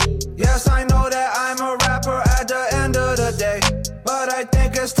Yes, I know that I'm a rapper at the end of the day, but I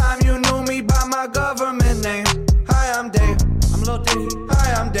think it's time you knew me by my government name. Hi, I'm Dave. I'm Lil Dicky.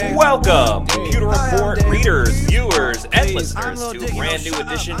 Hi, I'm Dave. Welcome, Pewter Report readers, viewers, and listeners to a brand new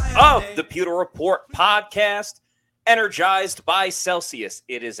edition of the Pewter Report podcast, energized by Celsius.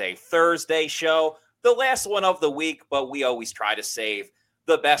 It is a Thursday show, the last one of the week, but we always try to save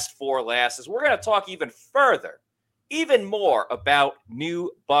the best for last, as we're going to talk even more about new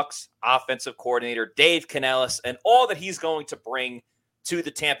Bucs offensive coordinator Dave Canales and all that he's going to bring to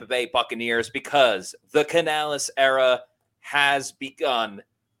the Tampa Bay Buccaneers, because the Canales era has begun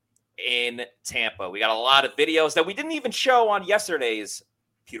in Tampa. We got a lot of videos that we didn't even show on yesterday's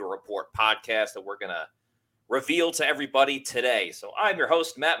Pewter Report podcast that we're going to reveal to everybody today. So I'm your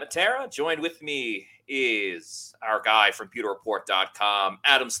host, Matt Matera. Joined with me is our guy from PewterReport.com,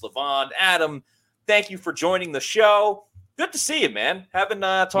 Adam Slavon. Adam, thank you for joining the show. Good to see you, man. Haven't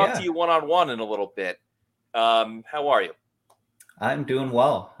talked to you one-on-one in a little bit. How are you? I'm doing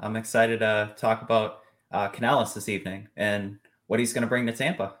well. I'm excited to talk about Canales this evening and what he's going to bring to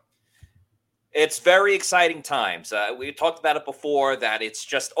Tampa. It's very exciting times. We talked about it before, that it's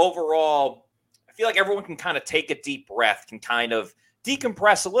just overall, I feel like everyone can kind of take a deep breath, can kind of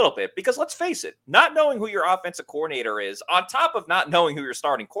decompress a little bit, because let's face it, not knowing who your offensive coordinator is, on top of not knowing who your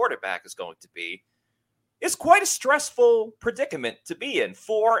starting quarterback is going to be, is quite a stressful predicament to be in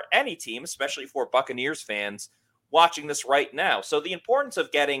for any team, especially for Buccaneers fans watching this right now. So the importance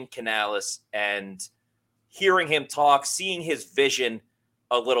of getting Canales and hearing him talk, seeing his vision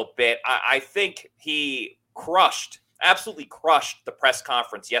a little bit, I think he absolutely crushed the press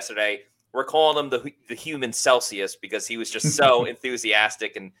conference yesterday. We're calling him the human Celsius because he was just so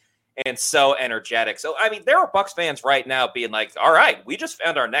enthusiastic and so energetic. So, I mean, there are Bucs fans right now being like, all right, we just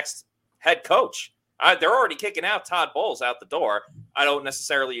found our next head coach. They're already kicking out Todd Bowles out the door. I don't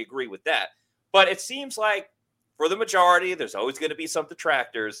necessarily agree with that. But it seems like for the majority, there's always going to be some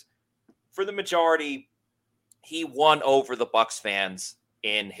detractors. For the majority, he won over the Bucs fans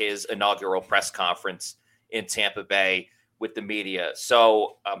in his inaugural press conference in Tampa Bay with the media.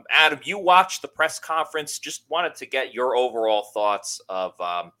 So, Adam, you watched the press conference. Just wanted to get your overall thoughts of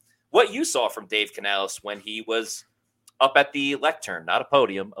what you saw from Dave Canales when he was up at the lectern, not a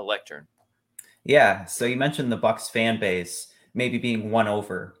podium, a lectern. Yeah, so you mentioned the Bucs fan base maybe being won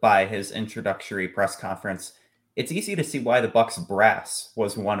over by his introductory press conference. It's easy to see why the Bucs brass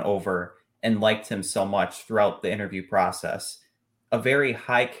was won over and liked him so much throughout the interview process. A very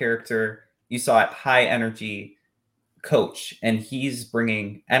high character, you saw it, high energy coach, and he's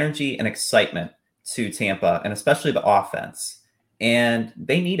bringing energy and excitement to Tampa, and especially the offense. And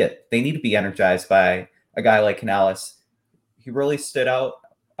they need it. They need to be energized by a guy like Canales. He really stood out.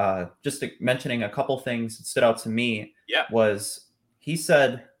 Just mentioning a couple things that stood out to me was he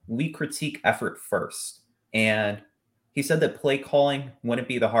said, we critique effort first. And he said that play calling wouldn't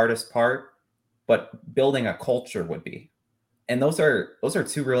be the hardest part, but building a culture would be. And those are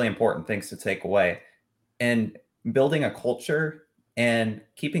two really important things to take away. And building a culture and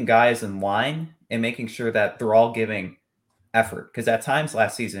keeping guys in line and making sure that they're all giving effort. Because at times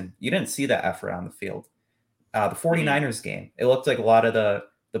last season, you didn't see that effort on the field. The 49ers game, it looked like a lot of the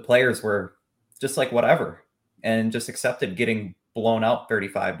players were just like whatever and just accepted getting blown out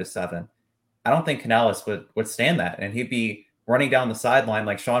 35-7. I don't think Canales would stand that, and he'd be running down the sideline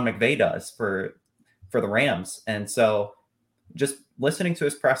like Sean McVay does for the Rams. And so just listening to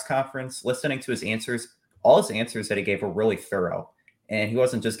his press conference, listening to his answers, all his answers that he gave were really thorough. And he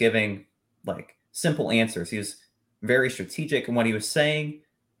wasn't just giving like simple answers. He was very strategic in what he was saying.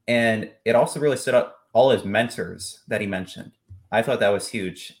 And it also really stood out all his mentors that he mentioned. I thought that was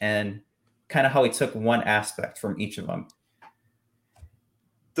huge, and kind of how he took one aspect from each of them.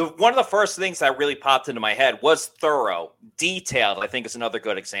 One of the first things that really popped into my head was thorough, detailed, I think is another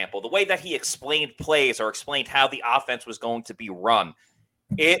good example. The way that he explained plays or explained how the offense was going to be run.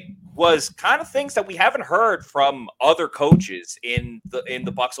 It was kind of things that we haven't heard from other coaches in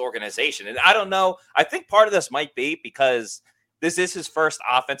the Bucs organization. And I don't know, I think part of this might be because this is his first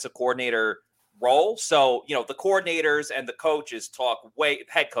offensive coordinator role. So, you know, the coordinators and the coaches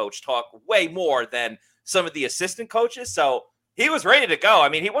head coach talk way more than some of the assistant coaches. So he was ready to go. I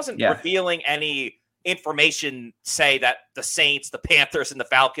mean, he wasn't revealing any information, say, that the Saints, the Panthers, and the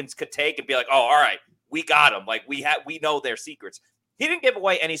Falcons could take and be like, oh, all right, we got them. Like, we know their secrets. He didn't give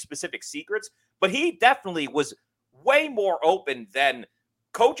away any specific secrets, but he definitely was way more open than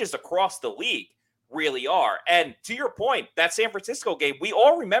coaches across the league really are. And to your point, that San Francisco game, we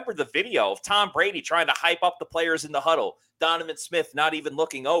all remember the video of Tom Brady trying to hype up the players in the huddle, Donovan Smith not even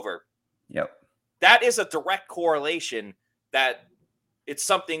looking over. Yep. That is a direct correlation that it's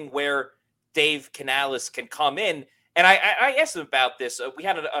something where Dave Canales can come in. And I asked him about this. We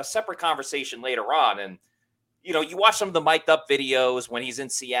had a separate conversation later on, and you watch some of the mic'd up videos when he's in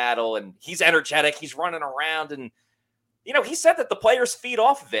Seattle, and he's energetic, he's running around, and he said that the players feed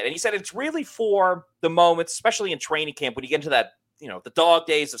off of it, and he said it's really for the moments, especially in training camp, when you get into that the dog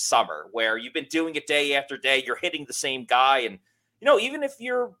days of summer where you've been doing it day after day, you're hitting the same guy, and even if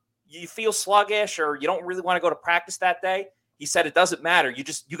you feel sluggish or you don't really want to go to practice that day, he said it doesn't matter.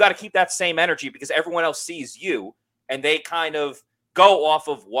 You got to keep that same energy because everyone else sees you. And they kind of go off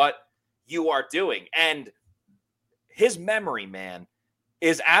of what you are doing. And his memory, man,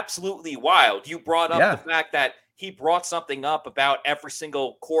 is absolutely wild. You brought up the fact that he brought something up about every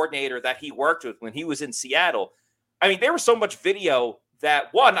single coordinator that he worked with when he was in Seattle. I mean, there was so much video that,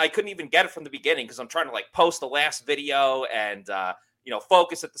 one, I couldn't even get it from the beginning because I'm trying to post the last video and,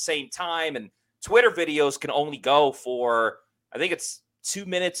 focus at the same time. And Twitter videos can only go for, I think it's 2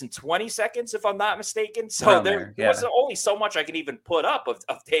 minutes and 20 seconds, if I'm not mistaken. So there was only so much I can even put up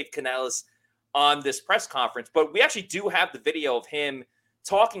of Dave Canales on this press conference. But we actually do have the video of him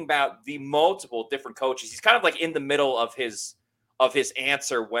talking about the multiple different coaches. He's kind of in the middle of his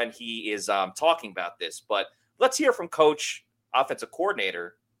answer when he is talking about this. But let's hear from offensive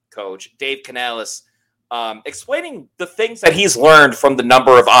coordinator, Coach Dave Canales, explaining the things that he's learned from the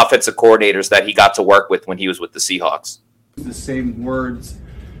number of offensive coordinators that he got to work with when he was with the Seahawks. The same words.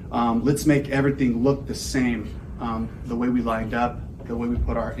 Let's make everything look the same. The way we lined up, the way we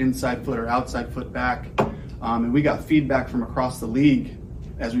put our inside foot or outside foot back. And we got feedback from across the league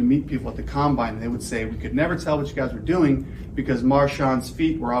as we meet people at the combine. They would say, we could never tell what you guys were doing because Marshawn's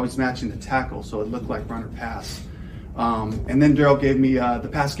feet were always matching the tackle, so it looked like run or pass. And then Daryl gave me the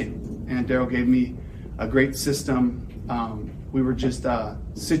pass game. And Daryl gave me a great system. We were just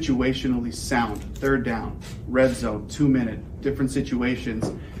situationally sound. Third down, red zone, 2 minute, different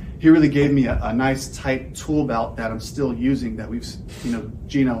situations. He really gave me a nice tight tool belt that I'm still using that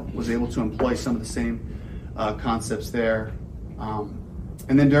Gino was able to employ some of the same concepts there.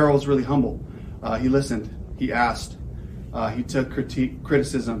 And then Daryl was really humble. He listened, he asked, he took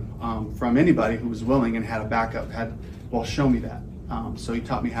criticism from anybody who was willing and had a backup, show me that. So he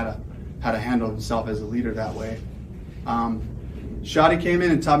taught me how to handle himself as a leader that way. Shotty came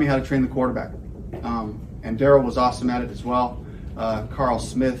in and taught me how to train the quarterback. And Daryl was awesome at it as well. Carl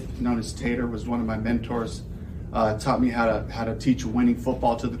Smith, known as Tater, was one of my mentors. Taught me how to teach winning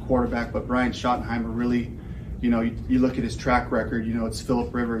football to the quarterback. But Brian Schottenheimer really, you look at his track record, it's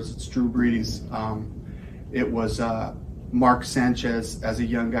Phillip Rivers, it's Drew Brees. It was Mark Sanchez as a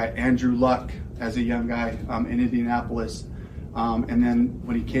young guy, Andrew Luck as a young guy in Indianapolis. And then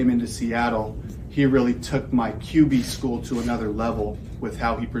when he came into Seattle, he really took my QB school to another level with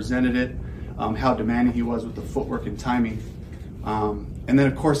how he presented it, how demanding he was with the footwork and timing. And then,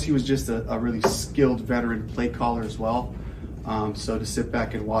 of course, he was just a really skilled veteran play caller as well. So to sit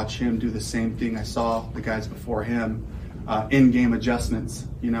back and watch him do the same thing I saw the guys before him, in-game adjustments,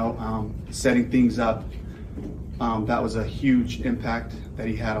 setting things up, that was a huge impact that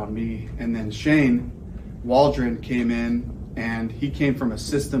he had on me. And then Shane Waldron came in, and he came from a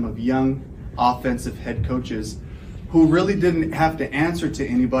system of young offensive head coaches who really didn't have to answer to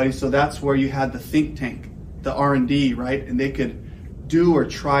anybody. So that's where you had the think tank, the R&D, right? And they could do or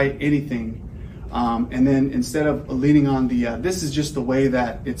try anything. And then instead of leaning on this is just the way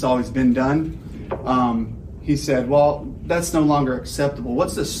that it's always been done, he said, well, that's no longer acceptable.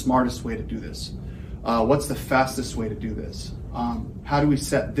 What's the smartest way to do this? What's the fastest way to do this? How do we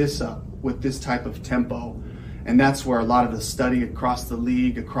set this up with this type of tempo? And that's where a lot of the study across the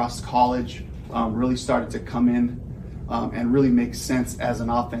league, across college, really started to come in and really make sense as an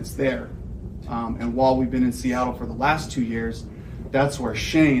offense there. And while we've been in Seattle for the last 2 years, that's where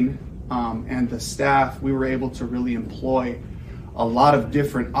Shane and the staff, we were able to really employ a lot of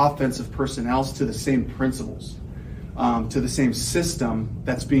different offensive personnel to the same principles, to the same system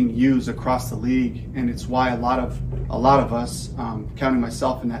that's being used across the league. And it's why a lot of us, counting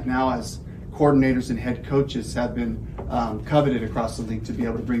myself in that now, as coordinators and head coaches, have been coveted across the league to be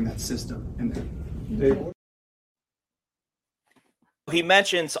able to bring that system in there. He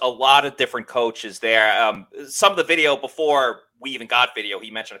mentions a lot of different coaches there. Some of the video before we even got video, he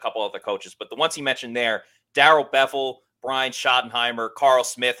mentioned a couple other coaches, but the ones he mentioned there, Darrell Bevell, Brian Schottenheimer, Carl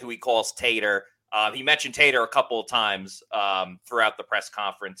Smith, who he calls Tater. He mentioned Tater a couple of times throughout the press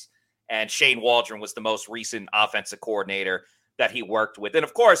conference, and Shane Waldron was the most recent offensive coordinator that he worked with. And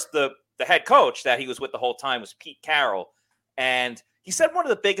of course, the head coach that he was with the whole time was Pete Carroll. And he said one of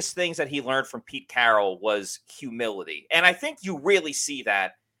the biggest things that he learned from Pete Carroll was humility. And I think you really see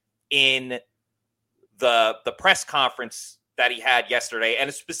that in the press conference that he had yesterday,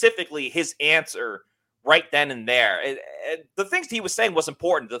 and specifically his answer right then and there. The things he was saying was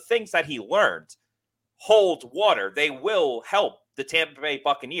important. The things that he learned hold water. They will help the Tampa Bay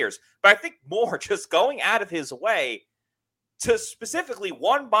Buccaneers. But I think more just going out of his way to specifically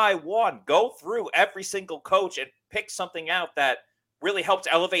one by one go through every single coach and pick something out that really helped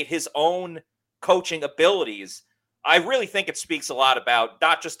elevate his own coaching abilities. I really think it speaks a lot about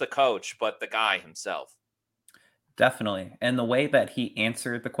not just the coach, but the guy himself. Definitely. And the way that he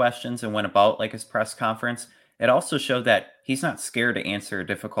answered the questions and went about like his press conference, it also showed that he's not scared to answer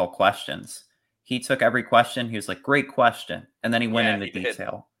difficult questions. He took every question. He was like, great question. And then he went into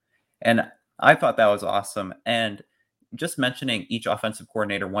detail. And I thought that was awesome. And just mentioning each offensive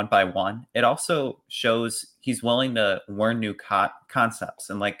coordinator one by one, it also shows he's willing to learn new concepts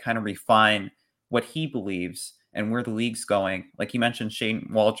and like kind of refine what he believes and where the league's going. Like you mentioned, Shane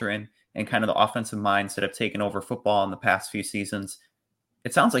Waldron and kind of the offensive minds that have taken over football in the past few seasons.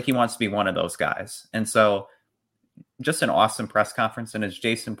 It sounds like he wants to be one of those guys. And so just an awesome press conference. And as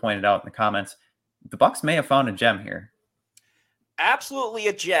Jason pointed out in the comments, the Bucs may have found a gem here. Absolutely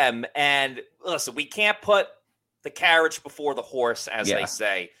a gem. And listen, we can't put the carriage before the horse, as they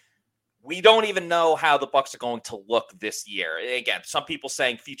say. We don't even know how the Bucs are going to look this year. Again, some people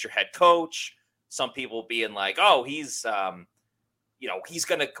saying future head coach, some people being like, oh, he's going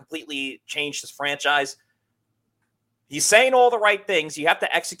to completely change this franchise. He's saying all the right things. You have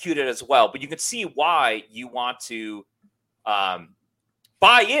to execute it as well, but you can see why you want to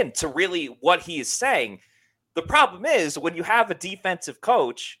buy into really what he is saying. The problem is when you have a defensive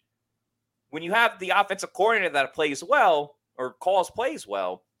coach, when you have the offensive coordinator that plays well or calls plays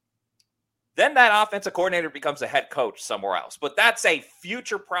well, then that offensive coordinator becomes a head coach somewhere else. But that's a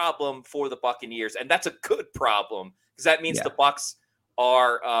future problem for the Buccaneers, and that's a good problem because that means the Bucs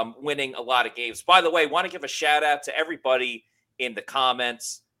are winning a lot of games. By the way, want to give a shout out to everybody in the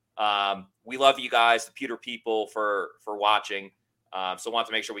comments. We love you guys, the Pewter people, for watching. So want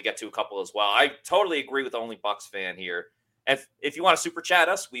to make sure we get to a couple as well. I totally agree with the Only Bucs fan here. And if you want to super chat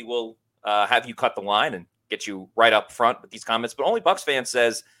us, we will have you cut the line and get you right up front with these comments. But Only Bucs fan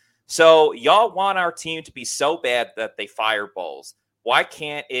says, so y'all want our team to be so bad that they fire Bowles. Why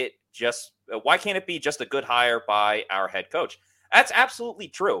can't it be just a good hire by our head coach? That's absolutely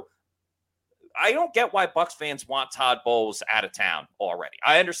true. I don't get why Bucs fans want Todd Bowles out of town already.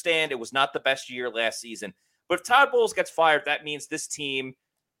 I understand it was not the best year last season, but if Todd Bowles gets fired, that means this team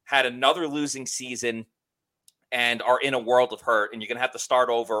had another losing season and are in a world of hurt, and you're going to have to start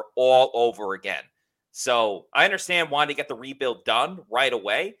over all over again. So I understand wanting to get the rebuild done right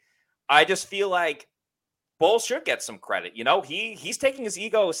away. I just feel like Bowles should get some credit. You know, he's taking his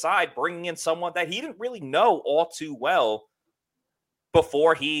ego aside, bringing in someone that he didn't really know all too well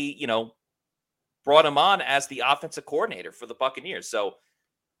before he, brought him on as the offensive coordinator for the Buccaneers. So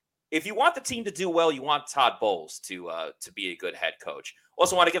if you want the team to do well, you want Todd Bowles to be a good head coach.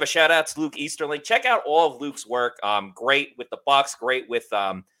 Also want to give a shout out to Luke Easterling. Check out all of Luke's work. Great with the Bucs, great with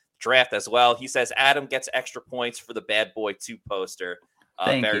draft as well. He says Adam gets extra points for the Bad Boy 2 poster.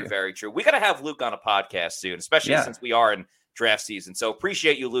 Very, very true. We got to have Luke on a podcast soon, especially since we are in draft season. So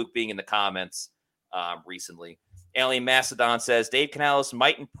appreciate you, Luke, being in the comments recently. Alien Macedon says Dave Canales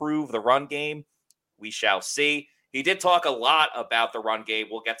might improve the run game. We shall see. He did talk a lot about the run game.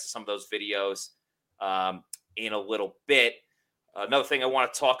 We'll get to some of those videos in a little bit. Another thing I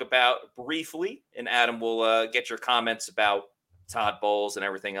want to talk about briefly, and Adam will get your comments about Todd Bowles and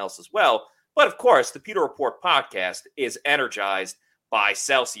everything else as well. But of course, the Pewter Report podcast is energized by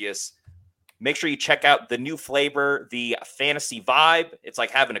Celsius. Make sure you check out the new flavor, the Fantasy Vibe. It's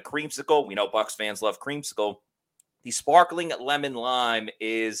like having a creamsicle. We know Bucs fans love creamsicle. The sparkling lemon lime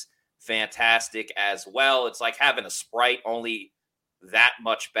is fantastic as well. It's like having a Sprite, only that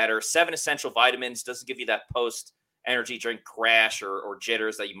much better. 7 essential vitamins. Doesn't give you that post energy drink crash or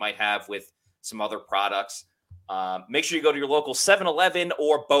jitters that you might have with some other products. Make sure you go to your local 7-Eleven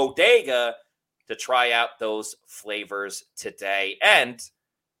or bodega to try out those flavors today. And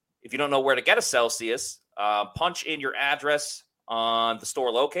if you don't know where to get a Celsius, punch in your address on the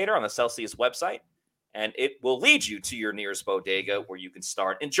store locator on the Celsius website, and it will lead you to your nearest bodega where you can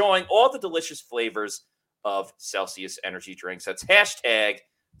start enjoying all the delicious flavors of Celsius energy drinks. That's hashtag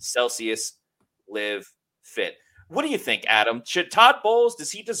Celsius Live Fit. What do you think, Adam? Should Todd Bowles,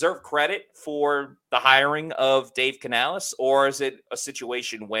 does he deserve credit for the hiring of Dave Canales, or is it a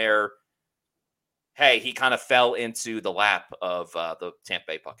situation where, hey, he kind of fell into the lap of the Tampa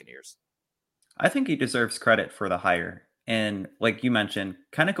Bay Buccaneers? I think he deserves credit for the hire. And like you mentioned,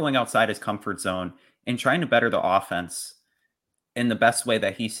 kind of going outside his comfort zone and trying to better the offense in the best way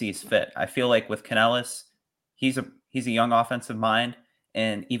that he sees fit. I feel like with Canales, he's he's a young offensive mind.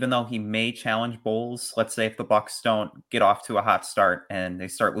 And even though he may challenge Bowles, let's say if the Bucs don't get off to a hot start and they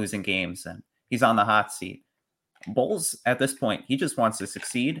start losing games and he's on the hot seat, Bowles at this point, he just wants to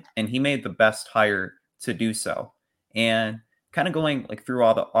succeed, and he made the best hire to do so. And kind of going like through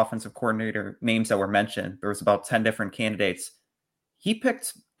all the offensive coordinator names that were mentioned, there was about 10 different candidates. He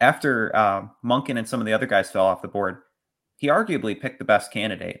picked, after Monken and some of the other guys fell off the board, he arguably picked the best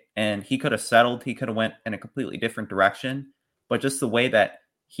candidate, and he could have settled. He could have went in a completely different direction, but just the way that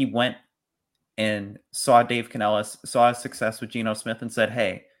he went and saw Dave Canellis, saw his success with Geno Smith and said,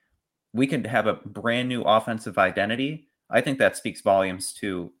 hey, we can have a brand new offensive identity. I think that speaks volumes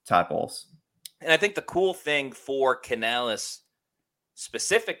to Todd Bowles. And I think the cool thing for Canellis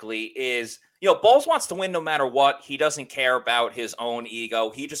specifically is, Bowles wants to win no matter what. He doesn't care about his own ego.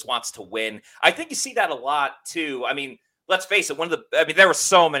 He just wants to win. I think you see that a lot too. I mean, let's face it, there were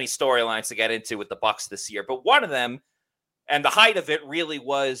so many storylines to get into with the Bucs this year, but one of them, and the height of it really,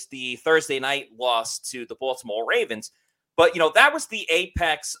 was the Thursday night loss to the Baltimore Ravens. But, that was the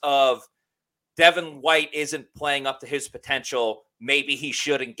apex of Devin White isn't playing up to his potential. Maybe he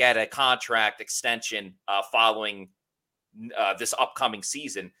shouldn't get a contract extension following this upcoming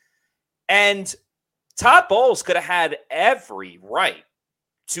season. And Todd Bowles could have had every right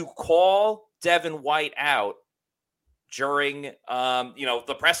to call Devin White out during,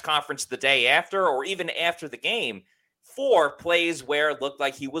 the press conference the day after, or even after the game, for plays where it looked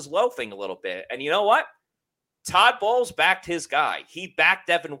like he was loafing a little bit. And you know what? Todd Bowles backed his guy. He backed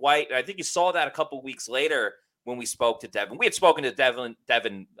Devin White. And I think you saw that a couple of weeks later when we spoke to Devin. We had spoken to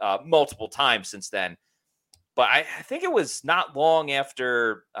Devin multiple times since then. But I think it was not long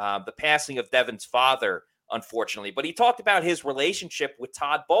after the passing of Devin's father, unfortunately. But he talked about his relationship with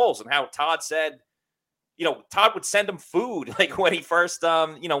Todd Bowles and how Todd said, Todd would send him food like when he first,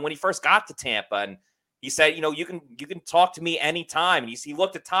 when he first got to Tampa. And he said, you can talk to me anytime. And he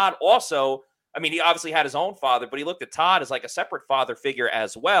looked at Todd also. I mean, he obviously had his own father, but he looked at Todd as like a separate father figure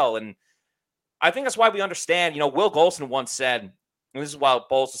as well. And I think that's why we understand, Will Golson once said, and this is while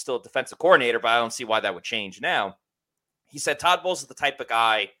Bowles is still a defensive coordinator, but I don't see why that would change now. He said Todd Bowles is the type of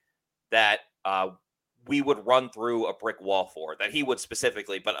guy that we would run through a brick wall for, that he would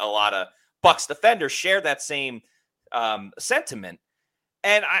specifically, but a lot of Bucs defenders share that same sentiment.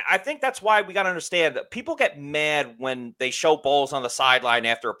 And I think that's why we got to understand that people get mad when they show Bowles on the sideline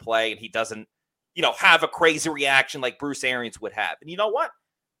after a play and he doesn't, have a crazy reaction like Bruce Arians would have. And you know what?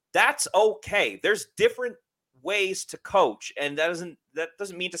 That's okay. There's different ways to coach. And that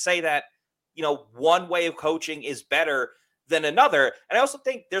doesn't mean to say that, one way of coaching is better than another. And I also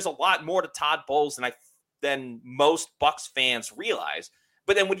think there's a lot more to Todd Bowles than most Bucs fans realize.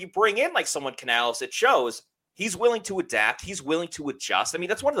 But then when you bring in like someone Canellis, it shows he's willing to adapt. He's willing to adjust. I mean,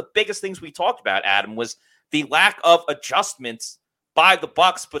 that's one of the biggest things we talked about, Adam, was the lack of adjustments by the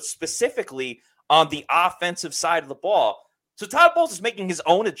Bucs, but specifically on the offensive side of the ball. So Todd Bowles is making his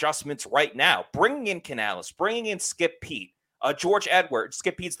own adjustments right now, bringing in Canellis, bringing in Skip Peete, George Edwards.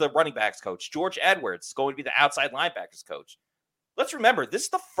 Skip Pete's the running backs coach. George Edwards is going to be the outside linebackers coach. Let's remember, this is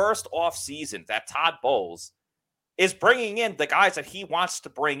the first off season that Todd Bowles is bringing in the guys that he wants to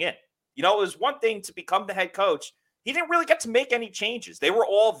bring in. It was one thing to become the head coach. He didn't really get to make any changes. They were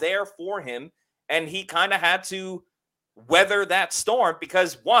all there for him, and he kind of had to weather that storm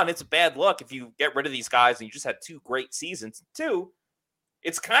because, one, it's a bad look if you get rid of these guys and you just had two great seasons. Two,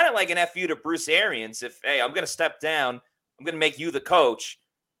 it's kind of like an FU to Bruce Arians. If, hey, I'm going to step down, I'm going to make you the coach,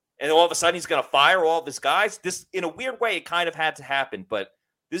 and all of a sudden he's going to fire all of his guys. This, in a weird way, it kind of had to happen, but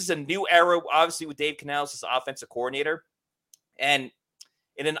this is a new era, obviously, with Dave Canellis as offensive coordinator. And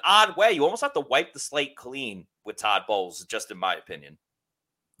in an odd way, you almost have to wipe the slate clean with Todd Bowles, just in my opinion.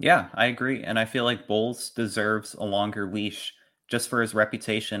 Yeah, I agree. And I feel like Bowles deserves a longer leash just for his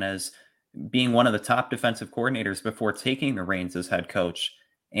reputation as being one of the top defensive coordinators before taking the reins as head coach.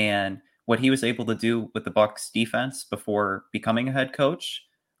 And what he was able to do with the Bucs defense before becoming a head coach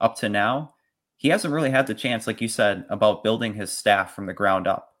up to now, he hasn't really had the chance, like you said, about building his staff from the ground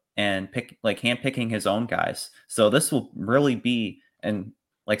up and handpicking his own guys. So this will really be, in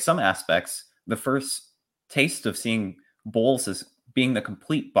like some aspects, the first taste of seeing Bowles as being the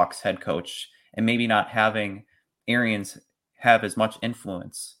complete Bucs head coach and maybe not having Arians have as much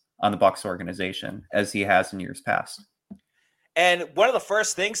influence on the Bucs organization as he has in years past. And one of the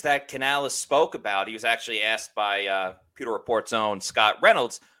first things that Canellis spoke about, he was actually asked by Pewter Report's own Scott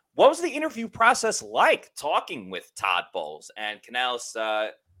Reynolds, what was the interview process like talking with Todd Bowles? And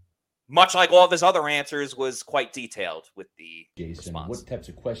Canellis, much like all of his other answers, was quite detailed with the Jason, response. what types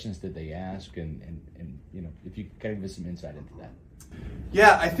of questions did they ask? And if you could give us some insight into that.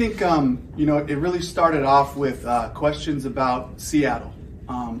 Yeah, I think, it really started off with questions about Seattle,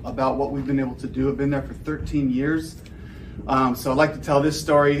 about what we've been able to do. I've been there for 13 years. So I'd like to tell this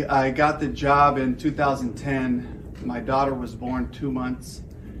story. I got the job in 2010. My daughter was born 2 months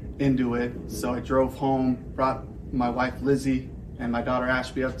into it. So I drove home, brought my wife Lizzie and my daughter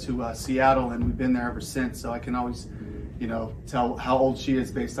Ashby up to Seattle, and we've been there ever since. So I can always, tell how old she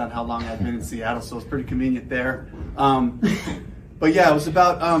is based on how long I've been in Seattle. So it's pretty convenient there. But yeah, it was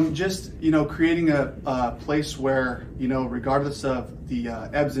about just, creating a place where, regardless of the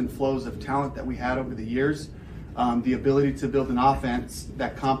ebbs and flows of talent that we had over the years, the ability to build an offense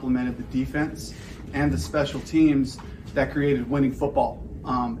that complemented the defense and the special teams that created winning football.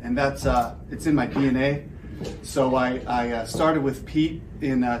 And that's it's in my DNA. So I started with Pete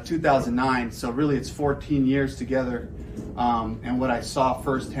in 2009. So really it's 14 years together. And what I saw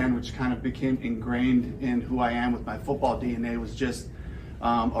firsthand, which kind of became ingrained in who I am with my football DNA, was just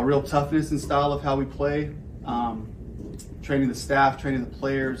a real toughness and style of how we play, training the staff, training the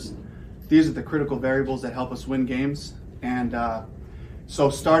players. These are the critical variables that help us win games. And so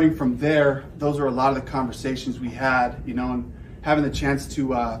starting from there, those are a lot of the conversations we had, and having the chance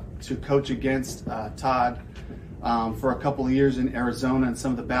to coach against Todd for a couple of years in Arizona and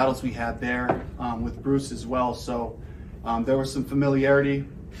some of the battles we had there with Bruce as well. So there was some familiarity,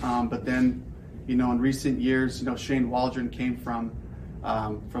 but then, in recent years, Shane Waldron came from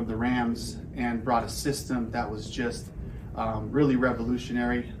the Rams and brought a system that was just really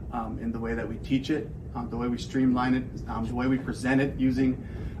revolutionary in the way that we teach it, the way we streamline it, the way we present it, using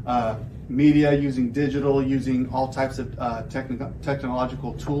media, using digital, using all types of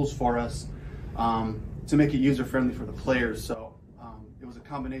technological tools for us to make it user-friendly for the players. So it was a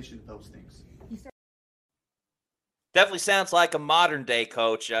combination of those things. Definitely sounds like a modern day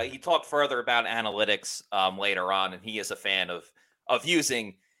coach. He talked further about analytics later on, and he is a fan of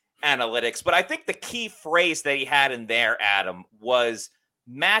using analytics. But I think the key phrase that he had in there, Adam, was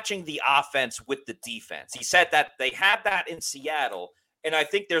matching the offense with the defense. He said that they had that in Seattle, and I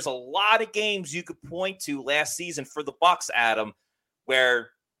think there's a lot of games you could point to last season for the Bucs, Adam,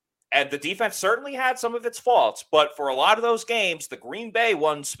 and the defense certainly had some of its faults, but for a lot of those games, the Green Bay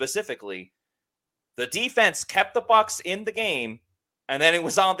one specifically, the defense kept the Bucs in the game, and then it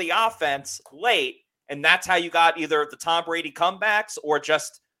was on the offense late, and that's how you got either the Tom Brady comebacks or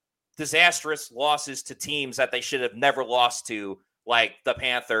just disastrous losses to teams that they should have never lost to, like the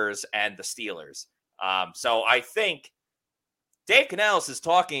Panthers and the Steelers. So I think Dave Canales is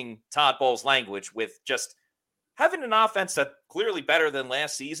talking Todd Bowles' language with just having an offense that's clearly better than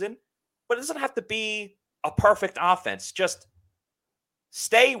last season, but it doesn't have to be a perfect offense. Just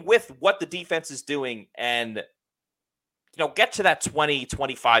stay with what the defense is doing and, get to that 20,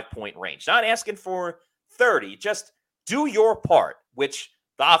 25-point range. Not asking for 30. Just do your part, which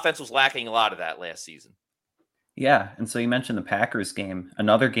the offense was lacking a lot of that last season. Yeah, and so you mentioned the Packers game.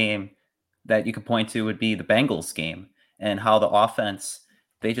 Another game that you could point to would be the Bengals game and how the offense,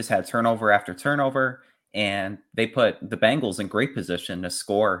 they just had turnover after turnover, and they put the Bengals in great position to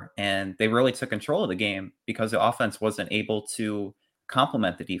score, and they really took control of the game because the offense wasn't able to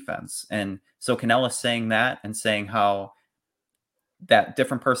complement the defense. And so Canales saying that and saying how that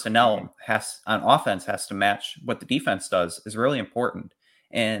different personnel on offense has to match what the defense does is really important.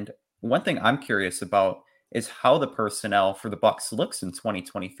 And one thing I'm curious about is how the personnel for the Bucs looks in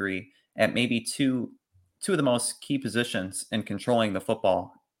 2023 at maybe two of the most key positions in controlling the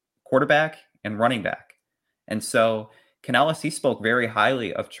football, quarterback and running back. And so Canales, he spoke very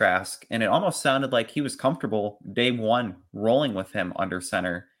highly of Trask, and it almost sounded like he was comfortable day one rolling with him under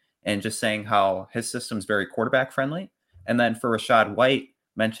center and just saying how his system's very quarterback friendly. And then for Rachaad White,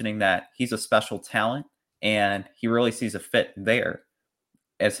 mentioning that he's a special talent and he really sees a fit there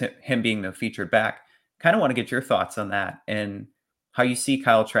as him being the featured back. Kind of want to get your thoughts on that and how you see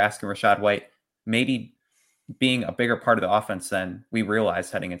Kyle Trask and Rachaad White maybe being a bigger part of the offense than we realize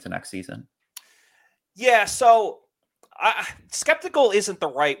heading into next season. Yeah, so skeptical isn't the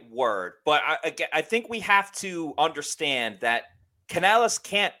right word, but I think we have to understand that Canales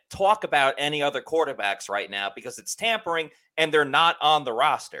can't talk about any other quarterbacks right now because it's tampering and they're not on the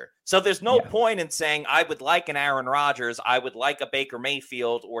roster. So there's no point in saying I would like an Aaron Rodgers, I would like a Baker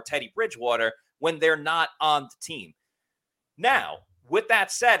Mayfield or Teddy Bridgewater when they're not on the team. Now, with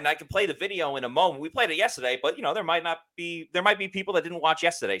that said, and I can play the video in a moment. We played it yesterday, but there might be people that didn't watch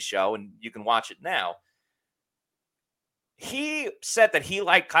yesterday's show, and you can watch it now. He said that he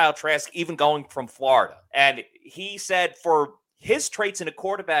liked Kyle Trask even going from Florida, and he said for his traits in a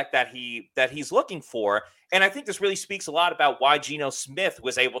quarterback that he's looking for, and I think this really speaks a lot about why Geno Smith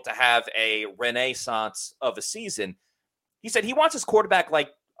was able to have a renaissance of a season. he said he wants his quarterback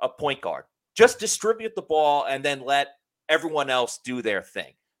like a point guard. Just distribute the ball and then let everyone else do their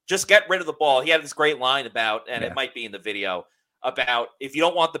thing. Just get rid of the ball. He had this great line about, and it might be in the video, about if you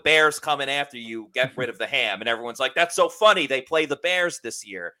don't want the Bears coming after you, get rid of the ham. And everyone's like, that's so funny. They play the Bears this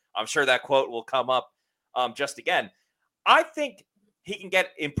year. I'm sure that quote will come up just again. I think he can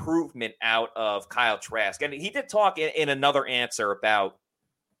get improvement out of Kyle Trask. And he did talk in another answer about,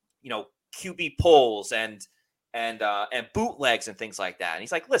 QB pulls and bootlegs and things like that. And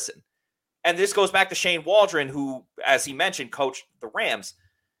he's like, listen, and this goes back to Shane Waldron, who, as he mentioned, coached the Rams.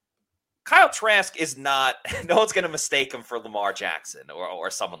 Kyle Trask is not, no one's going to mistake him for Lamar Jackson or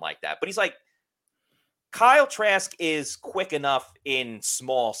someone like that. But he's like, Kyle Trask is quick enough in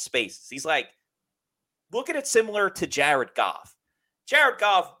small spaces. He's like, look at it similar to Jared Goff. Jared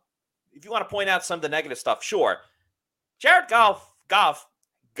Goff, if you want to point out some of the negative stuff, sure. Jared Goff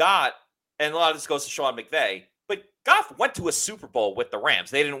got, and a lot of this goes to Sean McVay, but Goff went to a Super Bowl with the Rams.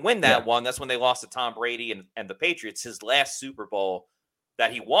 They didn't win that one. That's when they lost to Tom Brady and the Patriots, his last Super Bowl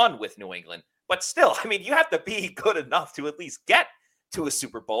that he won with New England. But still, I mean, you have to be good enough to at least get to a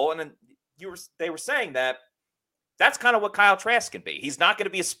Super Bowl. And then they were saying that that's kind of what Kyle Trask can be. He's not going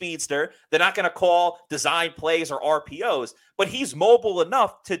to be a speedster. They're not going to call design plays or RPOs, but he's mobile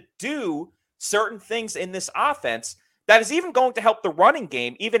enough to do certain things in this offense that is even going to help the running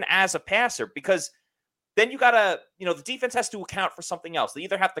game, even as a passer, because then you got to, the defense has to account for something else. They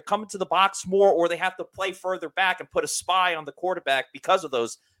either have to come into the box more or they have to play further back and put a spy on the quarterback because of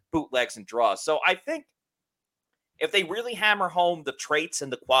those bootlegs and draws. So I think if they really hammer home the traits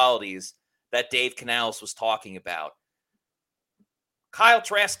and the qualities that Dave Canales was talking about, Kyle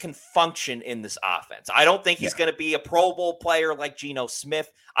Trask can function in this offense. I don't think he's going to be a Pro Bowl player like Geno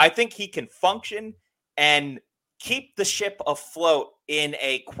Smith. I think he can function and keep the ship afloat in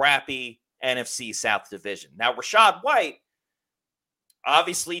a crappy NFC South division. Now, Rachaad White,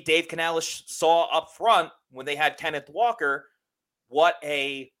 obviously Dave Canales saw up front when they had Kenneth Walker what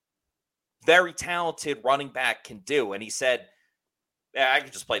a very talented running back can do. And he said, I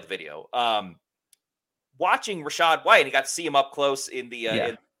can just play the video. Watching Rachaad White, he got to see him up close in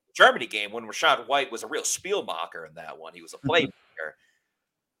the Germany game when Rachaad White was a real Spielmacher in that one. He was a playmaker.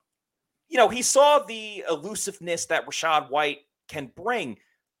 He saw the elusiveness that Rachaad White can bring.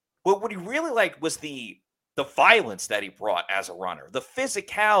 But what he really liked was the violence that he brought as a runner, the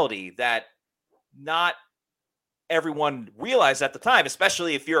physicality that not everyone realized at the time,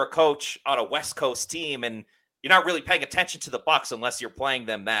 especially if you're a coach on a West Coast team and you're not really paying attention to the Bucs unless you're playing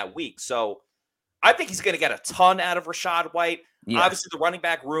them that week. So I think he's going to get a ton out of Rachaad White. Yeah. Obviously, the running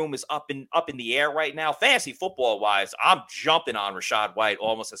back room is up in the air right now. Fantasy football-wise, I'm jumping on Rachaad White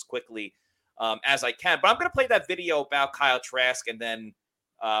almost as quickly as I can. But I'm going to play that video about Kyle Trask and then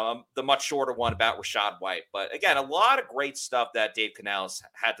the much shorter one about Rachaad White. But again, a lot of great stuff that Dave Canales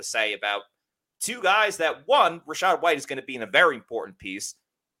had to say about two guys that, one, Rachaad White is going to be in a very important piece.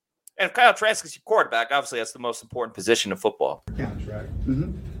 And if Kyle Trask is your quarterback, obviously that's the most important position in football. Contract.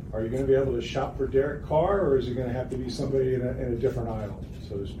 Mm-hmm. Are you going to be able to shop for Derek Carr, or is it going to have to be somebody in a different aisle,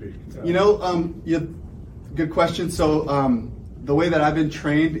 so to speak? Good question. So the way that I've been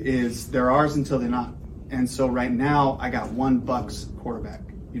trained is they're ours until they're not. And so right now I got one Bucs quarterback.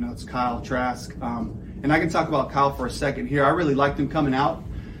 It's Kyle Trask. And I can talk about Kyle for a second here. I really liked him coming out.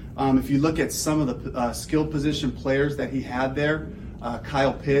 If you look at some of the skill position players that he had there,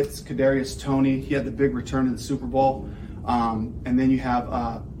 Kyle Pitts, Kadarius Toney, he had the big return in the Super Bowl. And then you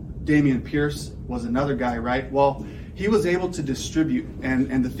have Damian Pierce was another guy, right? Well, he was able to distribute.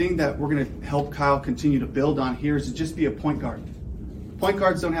 And the thing that we're going to help Kyle continue to build on here is to just be a point guard. Point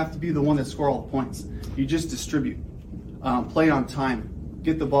guards don't have to be the one that score all the points. You just distribute. Play on time.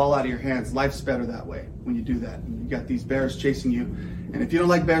 Get the ball out of your hands. Life's better that way when you do that. And you got these bears chasing you. And if you don't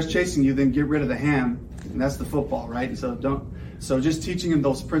like bears chasing you, then get rid of the ham. And that's the football, right? So just teaching him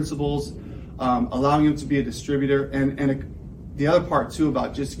those principles, allowing him to be a distributor. And the other part, too,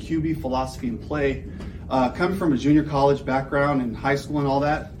 about just QB philosophy and play, coming from a junior college background and high school and all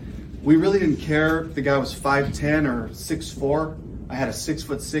that, we really didn't care if the guy was 5'10 or 6'4. I had a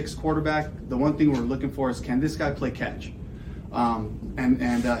 6'6" quarterback. The one thing we're looking for is, can this guy play catch?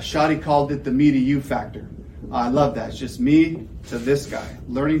 And Shadi called it the me to you factor. I love that. It's just me to this guy,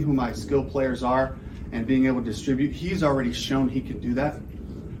 learning who my skill players are and being able to distribute. He's already shown he can do that.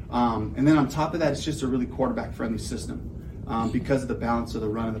 And then on top of that, it's just a really quarterback-friendly system because of the balance of the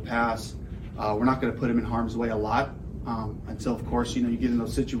run and the pass. We're not going to put him in harm's way a lot until, of course, you get in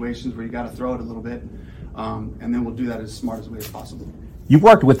those situations where you got to throw it a little bit. And then we'll do that as smart as way as possible. You've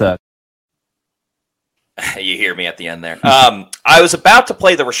worked with a... You hear me at the end there. I was about to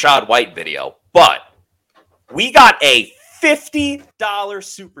play the Rachaad White video, but we got a $50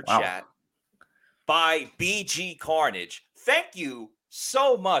 super chat by BG Carnage. Thank you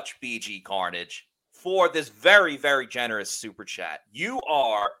so much, BG Carnage, for this very, very generous super chat. You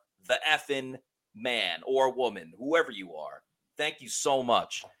are the effing man or woman, whoever you are. Thank you so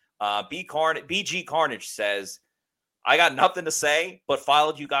much. BG Carnage says, I got nothing to say, but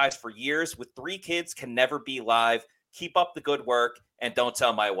followed you guys for years. With 3 kids, can never be live. Keep up the good work, and don't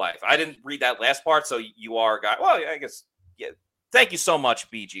tell my wife. I didn't read that last part, so you are a guy. Well, I guess, yeah. Thank you so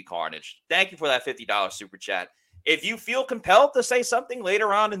much, BG Carnage. Thank you for that $50 super chat. If you feel compelled to say something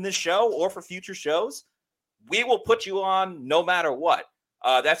later on in this show or for future shows, we will put you on no matter what.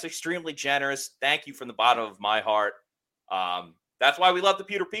 That's extremely generous. Thank you from the bottom of my heart. That's why we love the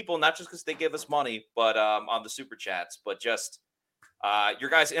Pewter people, not just because they give us money, but on the super chats, but just your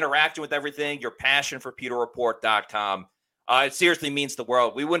guys interacting with everything, your passion for PewterReport.com. It seriously means the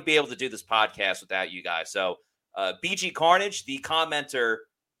world. We wouldn't be able to do this podcast without you guys. So BG Carnage, the commenter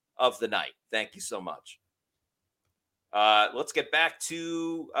of the night. Thank you so much. Let's get back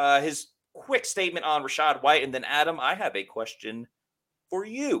to his quick statement on Rachaad White. And then, Adam, I have a question for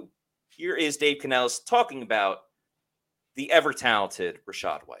you. Here is Dave Canales talking about the ever-talented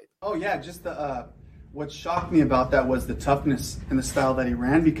Rachaad White. Oh, yeah, just what shocked me about that was the toughness and the style that he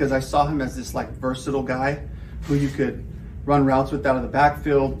ran, because I saw him as this, versatile guy who you could run routes with out of the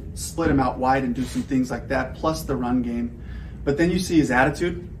backfield, split him out wide and do some things like that, plus the run game. But then you see his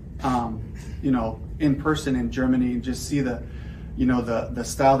attitude, in person in Germany, and just see the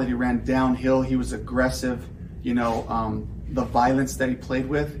style that he ran downhill. He was aggressive, the violence that he played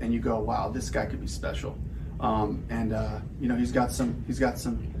with, and you go, wow, this guy could be special. He's got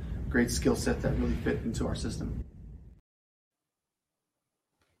some great skill set that really fit into our system.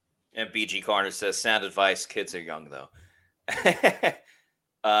 And BG Carnage says, sound advice, kids are young though.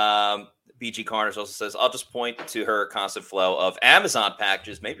 BG Carnage also says, I'll just point to her constant flow of Amazon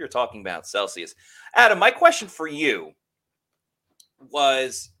packages. Maybe you're talking about Celsius. Adam, my question for you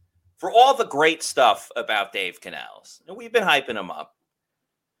was, for all the great stuff about Dave Canales, and we've been hyping him up,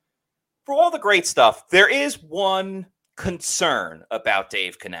 for all the great stuff, there is one concern about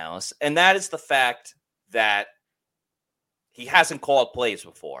Dave Canales, and that is the fact that he hasn't called plays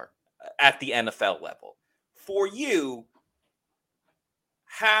before at the NFL level. For you,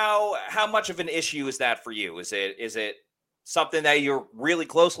 how much of an issue is that for you? Is it something that you're really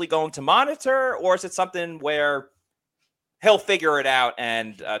closely going to monitor, or is it something where he'll figure it out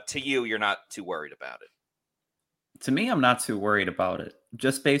and to you, you're not too worried about it? To me, I'm not too worried about it.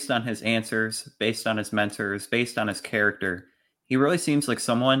 Just based on his answers, based on his mentors, based on his character, he really seems like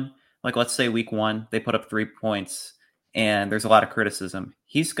someone, let's say week 1, they put up 3 points and there's a lot of criticism.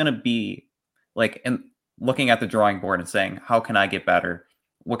 He's going to be looking at the drawing board and saying, how can I get better?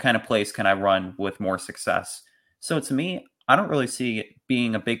 What kind of plays can I run with more success? So to me, I don't really see it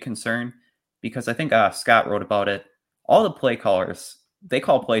being a big concern, because I think Scott wrote about it. All the play callers, they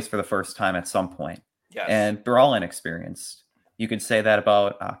call plays for the first time at some point. Yes. And they're all inexperienced. You could say that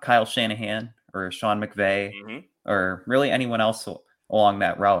about Kyle Shanahan or Sean McVay, or really anyone else along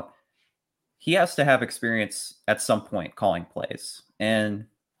that route. He has to have experience at some point calling plays. And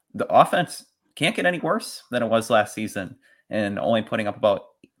the offense can't get any worse than it was last season, and only putting up about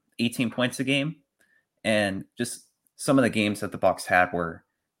 18 points a game. And just some of the games that the Bucs had were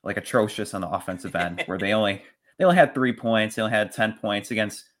atrocious on the offensive end, where they only had 3 points. They only had 10 points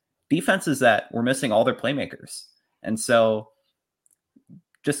against defenses that were missing all their playmakers. And so,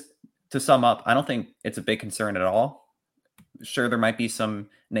 just to sum up, I don't think it's a big concern at all. Sure, there might be some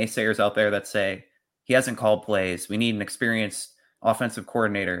naysayers out there that say he hasn't called plays. We need an experienced offensive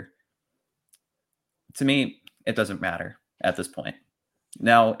coordinator. To me, it doesn't matter at this point.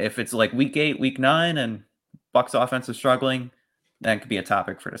 Now, if it's week 8, week 9, and Bucs offense is struggling, that could be a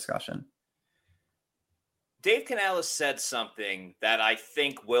topic for discussion. Dave Canales said something that I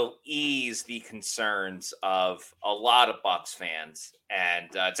think will ease the concerns of a lot of Bucs fans. And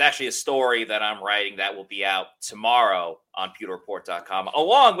it's actually a story that I'm writing that will be out tomorrow on PewterReport.com,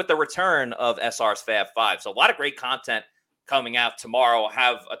 along with the return of SR's Fab 5. So a lot of great content coming out tomorrow. I'll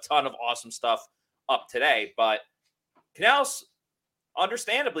have a ton of awesome stuff up today. But Canales,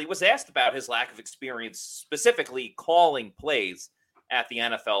 understandably, was asked about his lack of experience, specifically calling plays at the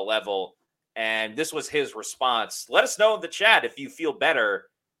NFL level. And this was his response. Let us know in the chat if you feel better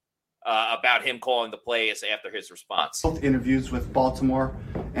about him calling the plays after his response. Both interviews with Baltimore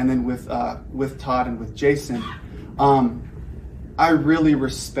and then with Todd and with Jason, I really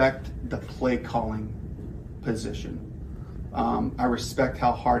respect the play calling position. I respect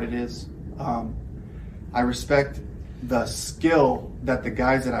how hard it is. I respect the skill that the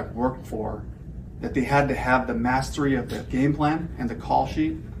guys that I've worked for that they had to have the mastery of the game plan and the call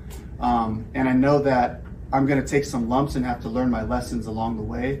sheet. And I know that I'm going to take some lumps and have to learn my lessons along the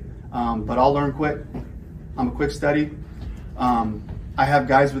way, but I'll learn quick. I'm a quick study. I have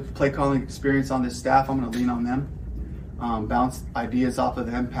guys with play calling experience on this staff. I'm going to lean on them, bounce ideas off of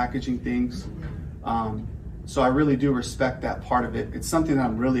them, packaging things. So I really do respect that part of it. It's something that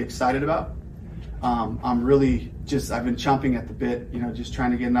I'm really excited about. I've been chomping at the bit, just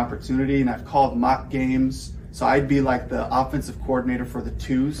trying to get an opportunity, and I've called mock games. So I'd be like the offensive coordinator for the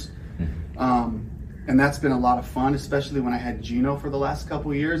twos. And that's been a lot of fun, especially when I had Gino for the last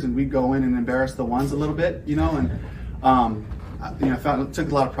couple of years, and we'd go in and embarrass the ones a little bit, and I took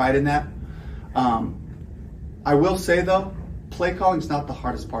a lot of pride in that. I will say though, play calling is not the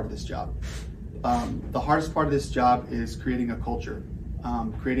hardest part of this job. The hardest part of this job is creating a culture,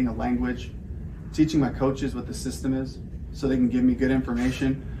 creating a language, teaching my coaches what the system is so they can give me good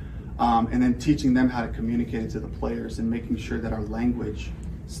information, and then teaching them how to communicate it to the players and making sure that our language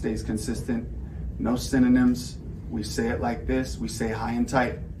stays consistent. No synonyms. We say it like this. We say high and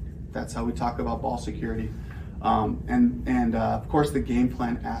tight. That's how we talk about ball security. And of course, the game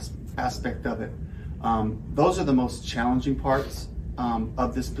plan aspect of it. Those are the most challenging parts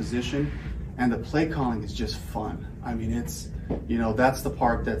of this position. And the play calling is just fun. I mean, it's, that's the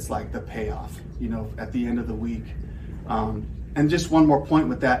part that's like the payoff, at the end of the week. And just one more point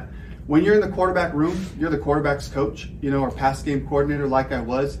with that. When you're in the quarterback room, you're the quarterback's coach, or pass game coordinator like I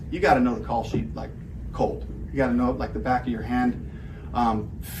was, you got to know the call sheet like cold. You got to know it like the back of your hand.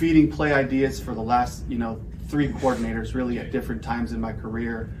 Feeding play ideas for the last, 3 coordinators really at different times in my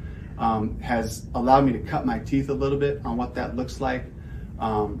career has allowed me to cut my teeth a little bit on what that looks like.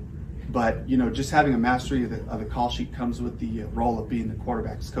 But, just having a mastery of the call sheet comes with the role of being the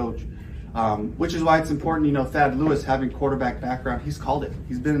quarterback's coach. Which is why it's important, Thad Lewis having quarterback background, he's called it.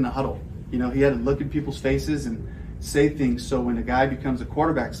 He's been in the huddle. He had to look at people's faces and say things. So when a guy becomes a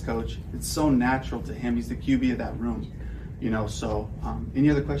quarterback's coach, it's so natural to him. He's the QB of that room, So any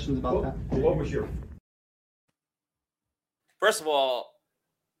other questions about that? What was your... First of all,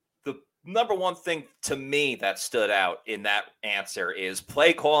 the number one thing to me that stood out in that answer is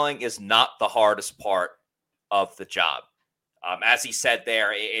play calling is not the hardest part of the job. As he said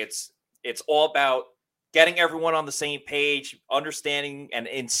there, it's all about getting everyone on the same page, understanding and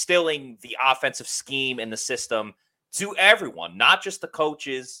instilling the offensive scheme in the system to everyone, not just the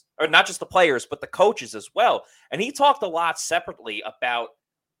coaches or not just the players, but the coaches as well. And he talked a lot separately about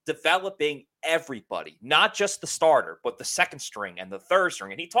developing everybody, not just the starter, but the second string and the third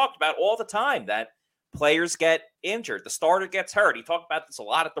string. And he talked about all the time that players get injured. The starter gets hurt. He talked about this a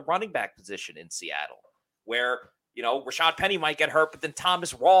lot at the running back position in Seattle, where Rashad Penny might get hurt, but then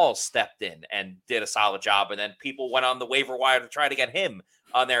Thomas Rawls stepped in and did a solid job. And then people went on the waiver wire to try to get him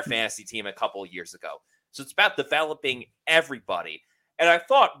on their fantasy team a couple of years ago. So it's about developing everybody. And I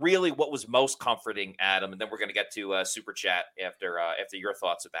thought really what was most comforting, Adam, and then we're going to get to Super Chat after your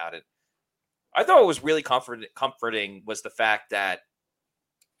thoughts about it. I thought what was really comforting was the fact that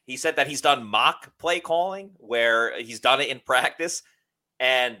he said that he's done mock play calling where he's done it in practice.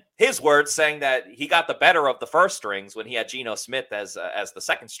 And his words saying that he got the better of the first strings when he had Geno Smith as the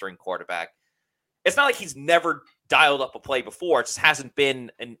second string quarterback. It's not like he's never dialed up a play before. It just hasn't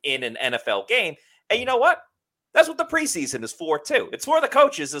been in an NFL game. And you know what? That's what the preseason is for, too. It's for the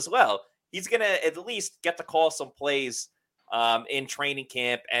coaches as well. He's going to at least get to call some plays in training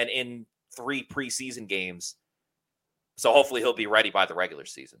camp and in 3 preseason games. So hopefully he'll be ready by the regular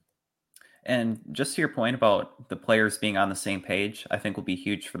season. And just to your point about the players being on the same page, I think will be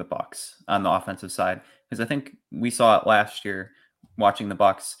huge for the Bucs on the offensive side. Because I think we saw it last year watching the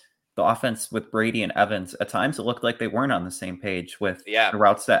Bucs. The offense with Brady and Evans, at times it looked like they weren't on the same page with the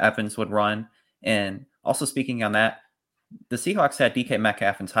routes that Evans would run. And also speaking on that, the Seahawks had DK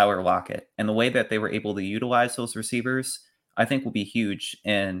Metcalf and Tyler Lockett. And the way that they were able to utilize those receivers, I think will be huge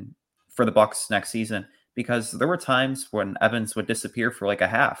for the Bucs next season. Because there were times when Evans would disappear for like a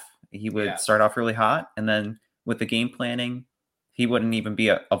half. He would start off really hot, and then with the game planning, he wouldn't even be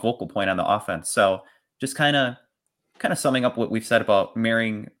a vocal point on the offense. So just kind of summing up what we've said about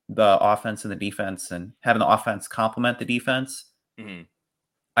marrying the offense and the defense and having the offense complement the defense,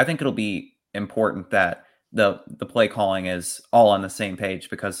 I think it'll be important that the play calling is all on the same page,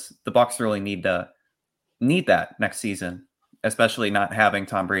 because the Bucs really need that next season, especially not having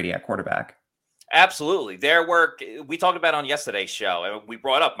Tom Brady at quarterback. Absolutely. We talked about on yesterday's show, and we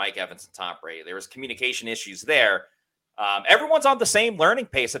brought up Mike Evans and Tom Brady. There was communication issues there. Everyone's on the same learning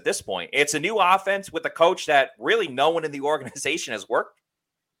pace at this point. It's a new offense with a coach that really no one in the organization has worked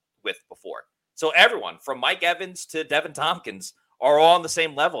with before. So everyone from Mike Evans to Devin Tompkins are all on the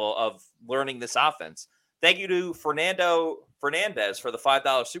same level of learning this offense. Thank you to Fernando Fernandez for the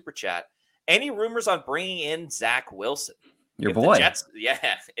 $5 super chat. Any rumors on bringing in Zach Wilson? Your boy.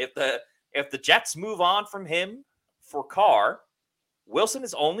 If the Jets move on from him for Carr, Wilson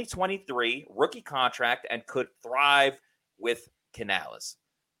is only 23, rookie contract, and could thrive with Canales.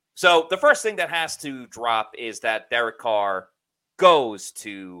 So the first thing that has to drop is that Derek Carr goes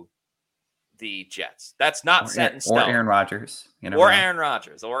to the Jets. That's not set in stone. Or Aaron Rodgers. Aaron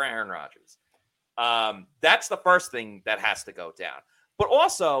Rodgers. That's the first thing that has to go down. But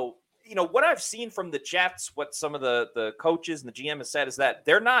also, what I've seen from the Jets, what some of the coaches and the GM has said is that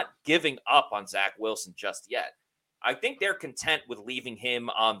they're not giving up on Zach Wilson just yet. I think they're content with leaving him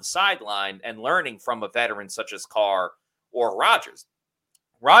on the sideline and learning from a veteran such as Carr or Rodgers.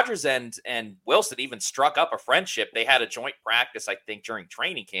 Rodgers and Wilson even struck up a friendship. They had a joint practice, I think, during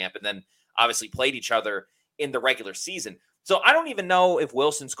training camp, and then obviously played each other in the regular season. So I don't even know if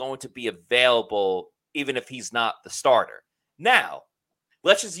Wilson's going to be available, even if he's not the starter. Now,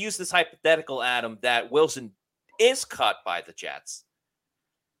 let's just use this hypothetical, Adam, that Wilson is cut by the Jets.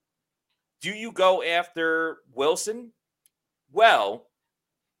 Do you go after Wilson? Well,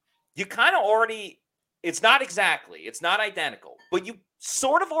 you kind of already, it's not identical, but you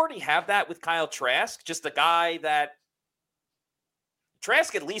sort of already have that with Kyle Trask, just a guy that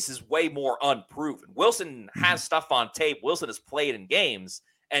Trask at least is way more unproven. Wilson has stuff on tape. Wilson has played in games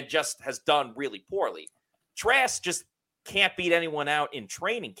and just has done really poorly. Trask just can't beat anyone out in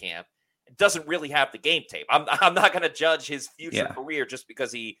training camp. It doesn't really have the game tape. I'm not going to judge his future career just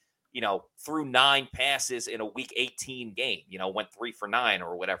because he, threw 9 passes in a week 18 game, went 3 for 9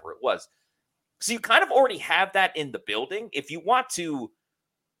 or whatever it was. So you kind of already have that in the building. If you want to,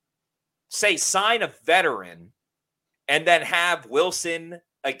 say, sign a veteran and then have Wilson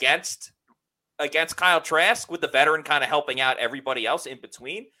against Kyle Trask with the veteran kind of helping out everybody else in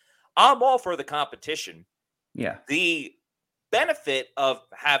between, I'm all for the competition. Yeah. The benefit of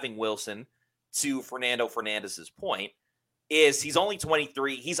having Wilson, to Fernando Fernandez's point, is he's only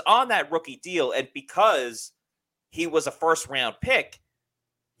 23. He's on that rookie deal, and because he was a first-round pick,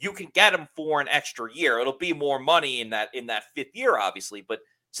 you can get him for an extra year. It'll be more money in that 5th year, obviously, but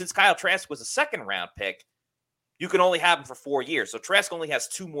since Kyle Trask was a second-round pick, you can only have him for 4 years. So Trask only has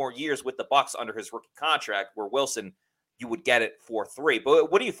 2 more years with the Bucs under his rookie contract, where Wilson, you would get it for 3.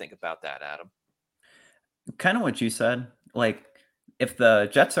 But what do you think about that, Adam? Kind of what you said. Like, if the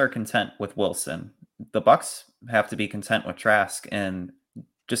Jets are content with Wilson, the Bucs have to be content with Trask and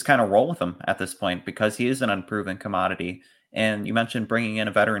just kind of roll with him at this point, because he is an unproven commodity. And you mentioned bringing in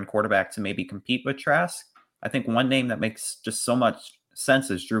a veteran quarterback to maybe compete with Trask. I think one name that makes just so much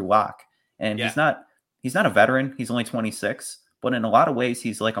sense is Drew Lock. And he's not a veteran. He's only 26, but in a lot of ways,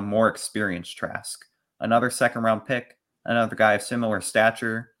 he's like a more experienced Trask. Another second-round pick, another guy of similar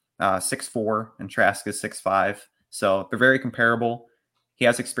stature, 6'4", and Trask is 6'5". So they're very comparable. He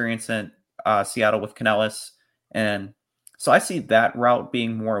has experience in Seattle with Canales. And so I see that route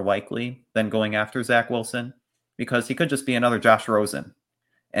being more likely than going after Zach Wilson, because he could just be another Josh Rosen.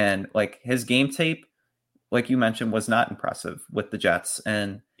 And like, his game tape, like you mentioned, was not impressive with the Jets.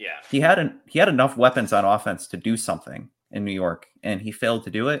 And he had enough weapons on offense to do something in New York, and he failed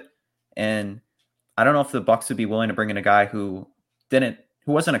to do it. And I don't know if the Bucs would be willing to bring in a guy who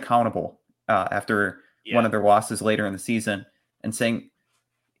wasn't accountable after one of their losses later in the season, and saying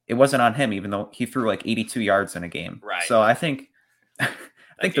it wasn't on him, even though he threw like 82 yards in a game. Right. So I think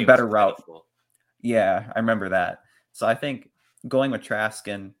the better route. Yeah, I remember that. So I think going with Trask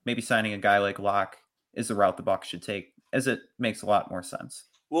and maybe signing a guy like Locke is the route the Bucs should take, as it makes a lot more sense.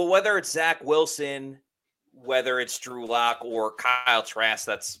 Well, whether it's Zach Wilson, whether it's Drew Lock, or Kyle Trask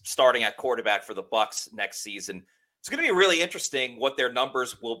that's starting at quarterback for the Bucs next season, it's going to be really interesting what their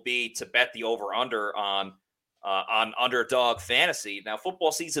numbers will be to bet the over-under on Underdog Fantasy. Now,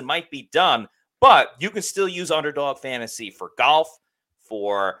 football season might be done, but you can still use Underdog Fantasy for golf,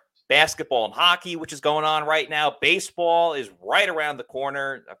 for basketball and hockey, which is going on right now. Baseball is right around the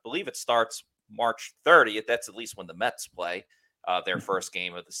corner. I believe it starts March 30th. That's at least when the Mets play their first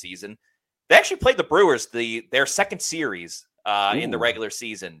game of the season. They actually played the Brewers, their second series in the regular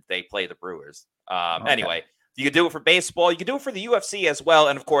season. They play the Brewers. Anyway, you can do it for baseball. You can do it for the UFC as well.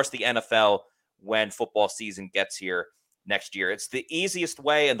 And, of course, the NFL when football season gets here next year. It's the easiest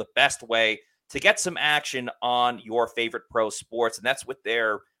way and the best way to get some action on your favorite pro sports, and that's with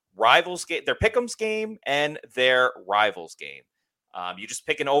their rivals game, their pick'ems game, and their rivals game. You just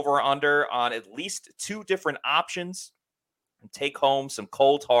pick an over or under on at least 2 different options and take home some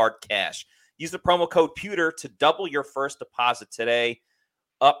cold hard cash. Use the promo code Pewter to double your first deposit today,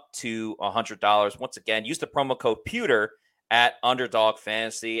 up to $100. Once again, use the promo code Pewter at Underdog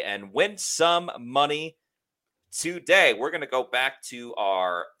Fantasy and win some money today. We're going to go back to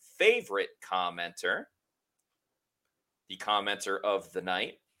our favorite commenter, the commenter of the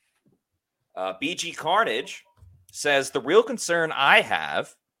night. BG Carnage says, the real concern I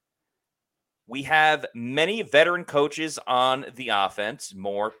have, we have many veteran coaches on the offense,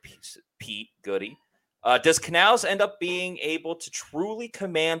 more Pete Goody. Does Canales end up being able to truly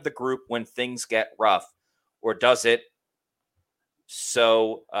command the group when things get rough, or does it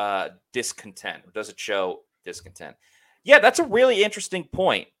show discontent? Or does it show discontent? Yeah, that's a really interesting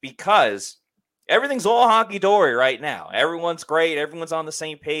point because everything's all honky-dory right now. Everyone's great. Everyone's on the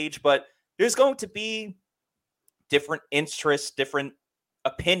same page, but there's going to be different interests, different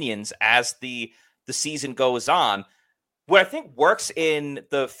opinions as the season goes on. What I think works in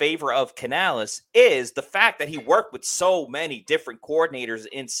the favor of Canales is the fact that he worked with so many different coordinators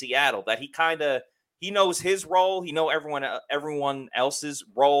in Seattle that he knows his role, he knows everyone else's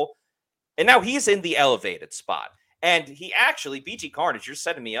role, and now he's in the elevated spot. And he actually, BG Carnage, you're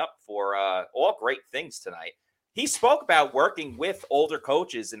setting me up for all great things tonight. He spoke about working with older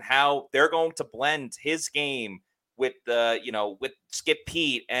coaches and how they're going to blend his game with with Skip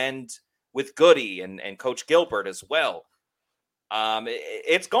Pete and with Goody and Coach Gilbert as well.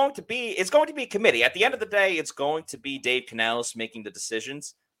 It's going to be a committee. At the end of the day, it's going to be Dave Canales making the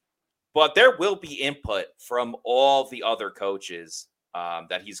decisions, but there will be input from all the other coaches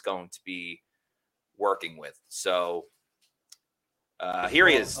that he's going to be working with. So here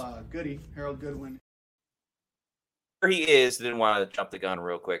he is. Goody, Harold Goodwin. Here he is. Didn't want to jump the gun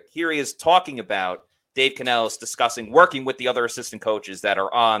real quick. Here he is talking about Dave Canales discussing working with the other assistant coaches that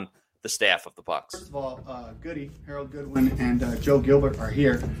are on the staff of the Bucs. First of all, Goody, Harold Goodwin, and Joe Gilbert are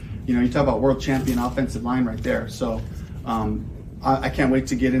here. You talk about world champion offensive line right there. So I can't wait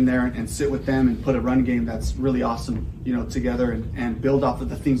to get in there and sit with them and put a run game that's really awesome, together and build off of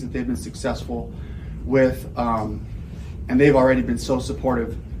the things that they've been successful with. And they've already been so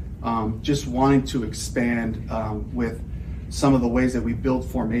supportive, just wanting to expand with some of the ways that we build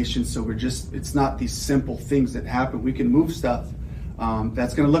formations. So it's not these simple things that happen. We can move stuff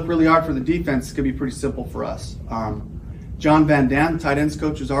that's going to look really hard for the defense. It's going to be pretty simple for us. John Van Dam, tight ends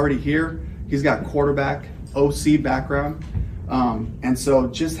coach, is already here. He's got quarterback, OC background. And so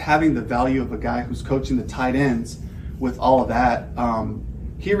just having the value of a guy who's coaching the tight ends with all of that,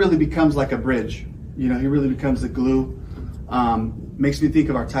 he really becomes like a bridge. He really becomes the glue. Makes me think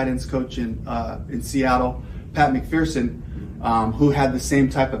of our tight ends coach in Seattle, Pat McPherson, who had the same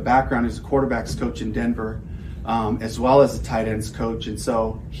type of background as a quarterbacks coach in Denver, as well as a tight ends coach. And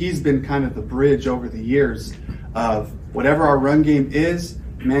so he's been kind of the bridge over the years of whatever our run game is.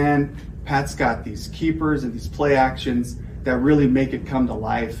 Man, Pat's got these keepers and these play actions that really make it come to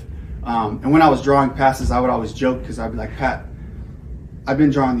life. And when I was drawing passes, I would always joke because I'd be like, Pat, I've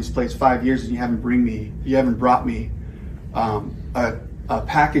been drawing these plays 5 years and you haven't brought me a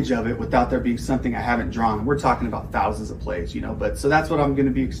package of it without there being something I haven't drawn. We're talking about thousands of plays, but so that's what I'm going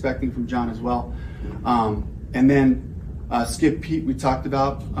to be expecting from John as well. And then Skip Pete, we talked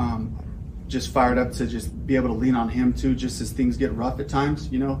about, just fired up to just be able to lean on him too, just as things get rough at times,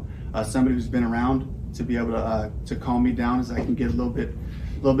 somebody who's been around to be able to calm me down as I can get a little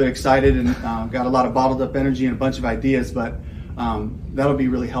bit excited and got a lot of bottled up energy and a bunch of ideas, but that'll be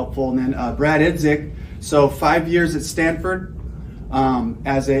really helpful. And then Brad Idzik, so 5 years at Stanford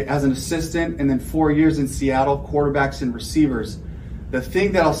as an assistant, and then 4 years in Seattle, quarterbacks and receivers. The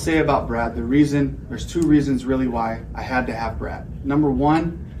thing that I'll say about Brad, there's two reasons really why I had to have Brad. Number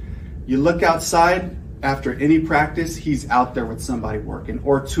one, you look outside after any practice, he's out there with somebody working,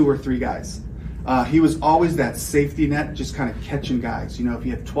 or 2 or 3 guys. He was always that safety net, just kind of catching guys. If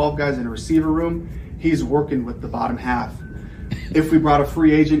you have 12 guys in a receiver room, he's working with the bottom half. If we brought a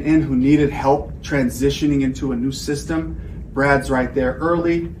free agent in who needed help transitioning into a new system, Brad's right there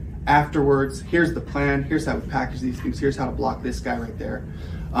early, afterwards. Here's the plan. Here's how we package these things. Here's how to block this guy right there.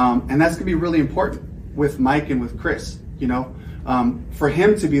 And that's going to be really important with Mike and with Chris, for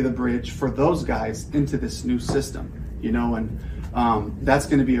him to be the bridge for those guys into this new system, and that's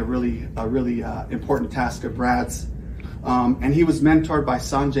going to be a really important task of Brad's. And he was mentored by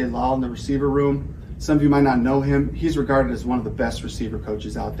Sanjay Lal in the receiver room. Some of you might not know him. He's regarded as one of the best receiver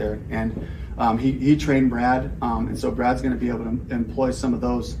coaches out there. And he trained Brad. And so Brad's going to be able to employ some of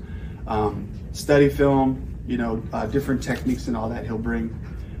those study film, different techniques and all that he'll bring.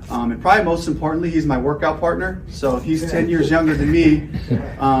 And probably most importantly, he's my workout partner. So he's 10 years younger than me,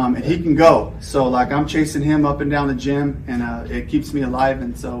 and he can go. So I'm chasing him up and down the gym, and it keeps me alive.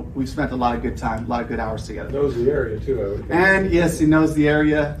 And so we've spent a lot of good time, a lot of good hours together. Knows the area too, I would think. And yes, he knows the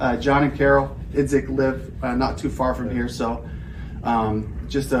area. John and Carol, Idzik live not too far from here, so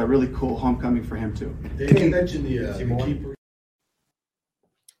just a really cool homecoming for him too. Dave, you mentioned the keeper.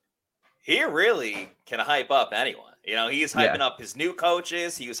 He really can hype up anyone. You know, he's hyping up his new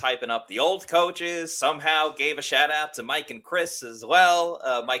coaches. He was hyping up the old coaches. Somehow gave a shout out to Mike and Chris as well,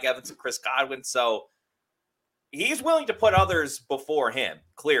 Mike Evans and Chris Godwin. So he's willing to put others before him,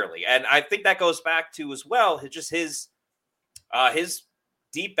 clearly. And I think that goes back to as well, his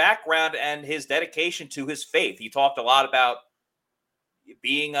deep background and his dedication to his faith. He talked a lot about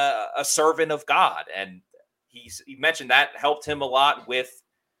being a servant of God. And he mentioned that helped him a lot with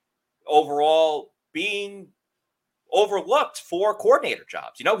overall being overlooked for coordinator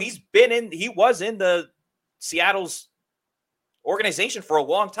jobs. You know, he was in the Seattle's organization for a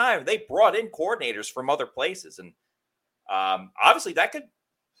long time. They brought in coordinators from other places. And obviously that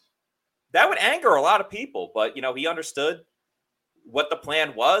would anger a lot of people, but, you know, he understood what the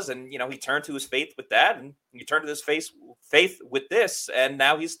plan was. And, you know, he turned to his faith with that, and he turned to his faith with this. And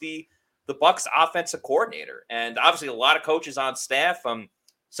now he's the Bucs offensive coordinator. And obviously a lot of coaches on staff,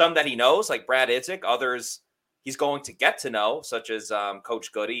 some that he knows, like Brad Idzik, others he's going to get to know, such as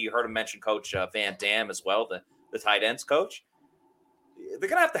Coach Goody. You heard him mention Coach Van Dam as well, the tight ends coach. They're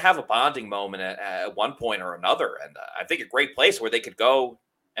going to have a bonding moment at one point or another. And I think a great place where they could go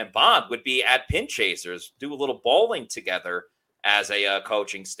and bond would be at Pin Chasers, do a little bowling together as a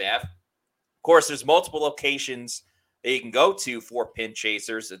coaching staff. Of course, there's multiple locations that you can go to for Pin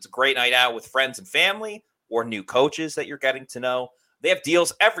Chasers. It's a great night out with friends and family or new coaches that you're getting to know. They have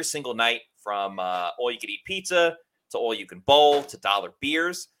deals every single night, from all-you-can-eat pizza to all-you-can bowl to dollar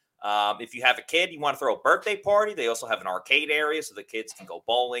beers. If you have a kid, you want to throw a birthday party, they also have an arcade area so the kids can go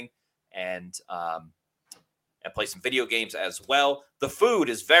bowling and play some video games as well. The food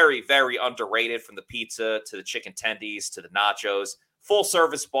is very, very underrated, from the pizza to the chicken tendies to the nachos.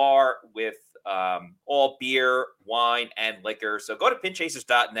 Full-service bar with all beer, wine, and liquor. So go to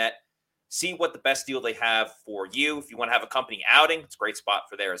pinchasers.net. See what the best deal they have for you. If you want to have a company outing, it's a great spot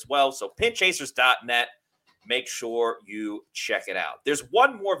for there as well. So pinchasers.net, make sure you check it out. There's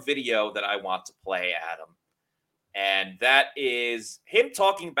one more video that I want to play, Adam, and that is him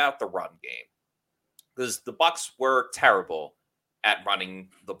talking about the run game, because the Bucs were terrible at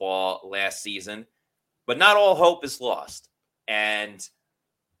running the ball last season, but not all hope is lost. And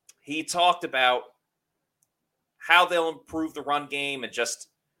he talked about how they'll improve the run game and just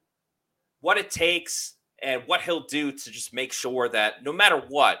what it takes and what he'll do to just make sure that no matter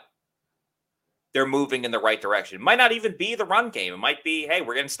what, they're moving in the right direction. It might not even be the run game. It might be, hey,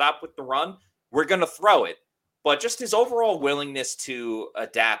 we're going to stop with the run. We're going to throw it. But just his overall willingness to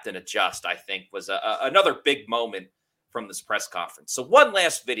adapt and adjust, I think, was another big moment from this press conference. So one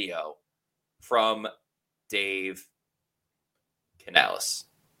last video from Dave Canales.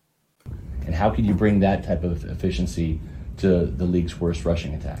 And how could you bring that type of efficiency to the league's worst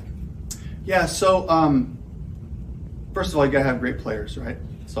rushing attack? Yeah, so first of all, you got to have great players, right?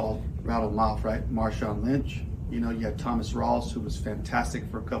 It's all rattle them off, right? Marshawn Lynch, you had Thomas Rawls, who was fantastic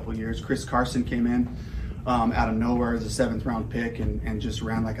for a couple of years. Chris Carson came in out of nowhere as a 7th round pick and just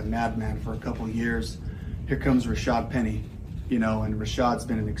ran like a madman for a couple of years. Here comes Rashad Penny, and Rashad's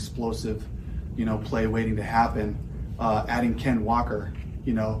been an explosive, play waiting to happen. Adding Ken Walker,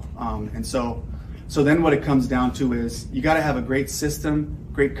 and so then what it comes down to is you got to have a great system,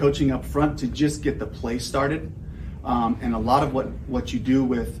 great coaching up front to just get the play started. And a lot of what you do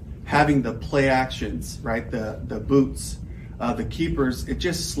with having the play actions, right, the boots, the keepers, it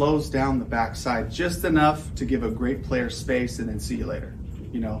just slows down the backside just enough to give a great player space and then see you later,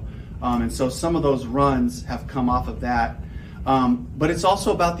 And so some of those runs have come off of that. But it's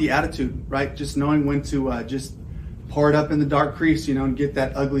also about the attitude, right? Just knowing when to just pour it up in the dark crease, and get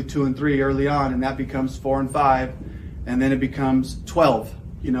that ugly 2 and 3 early on, and that becomes 4 and 5, and then it becomes 12,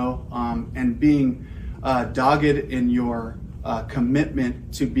 and being dogged in your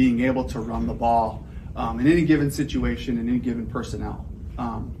commitment to being able to run the ball in any given situation, in any given personnel.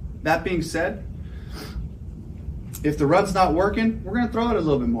 That being said, if the run's not working, we're going to throw it a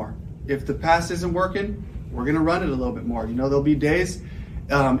little bit more. If the pass isn't working, we're going to run it a little bit more. There'll be days,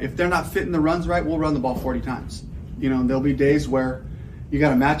 if they're not fitting the runs right, we'll run the ball 40 times. There'll be days where you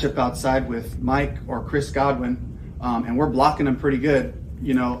got a matchup outside with Mike or Chris Godwin, and we're blocking them pretty good,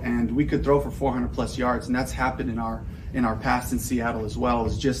 and we could throw for 400 plus yards. And that's happened in our past in Seattle as well.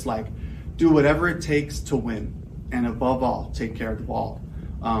 Is just like, do whatever it takes to win. And above all, take care of the ball.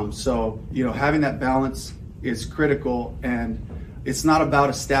 So having that balance is critical, and it's not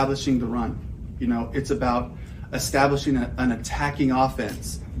about establishing the run. It's about establishing an attacking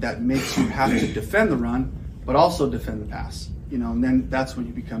offense that makes you have to defend the run, but also defend the pass. and then that's when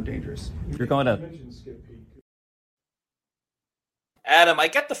you become dangerous. You're going to mentioned Skip Peete. Adam, I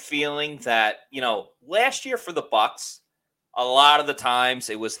get the feeling that, last year for the Bucs, a lot of the times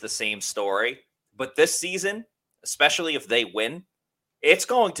it was the same story. But this season, especially if they win, it's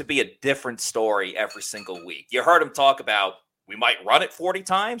going to be a different story every single week. You heard him talk about we might run it 40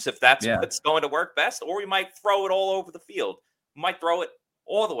 times if that's what's going to work best, or we might throw it all over the field. We might throw it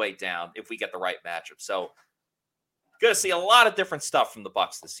all the way down if we get the right matchup. So going to see a lot of different stuff from the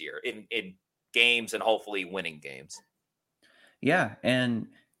Bucs this year in games and hopefully winning games. Yeah, and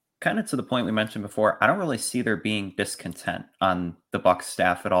kind of to the point we mentioned before, I don't really see there being discontent on the Bucs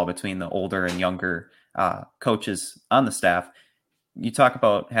staff at all between the older and younger coaches on the staff. You talk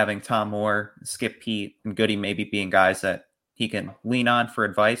about having Tom Moore, Skip Peete, and Goody maybe being guys that he can lean on for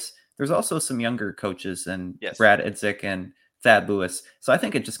advice. There's also some younger coaches and Brad Idzik and Thad Lewis. So I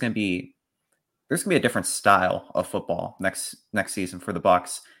think it's just going to be there's going to be a different style of football next season for the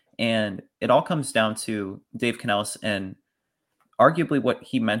Bucs, and it all comes down to Dave Canellis and arguably what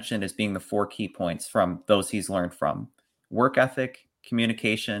he mentioned as being the 4 key points from those he's learned from: work ethic,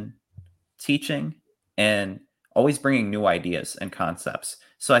 communication, teaching, and always bringing new ideas and concepts.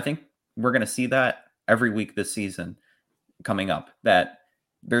 So I think we're going to see that every week this season coming up, that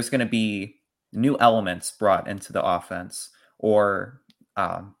there's going to be new elements brought into the offense, or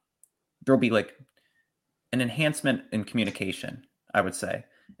there'll be like an enhancement in communication, I would say.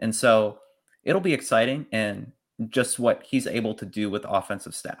 And so it'll be exciting, and just what he's able to do with the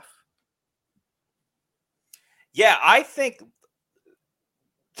offensive staff. Yeah, I think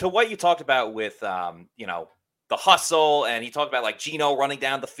to what you talked about with, the hustle, and he talked about like Geno running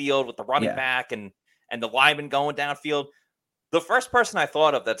down the field with the running back and the lineman going downfield. The first person I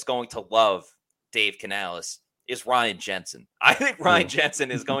thought of that's going to love Dave Canellis is Ryan Jensen. I think Ryan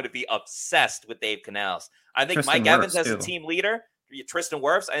Jensen is going to be obsessed with Dave Canellis. I think Tristan Mike Evans Wirfs, as a team leader, Tristan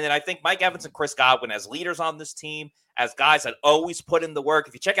Wirfs, and then I think Mike Evans and Chris Godwin as leaders on this team, as guys that always put in the work.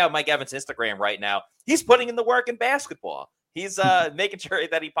 If you check out Mike Evans' Instagram right now, he's putting in the work in basketball. He's making sure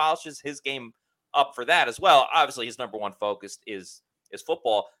that he polishes his game up for that as well. Obviously, his number one focus is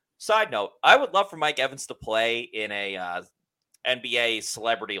football. Side note, I would love for Mike Evans to play in a NBA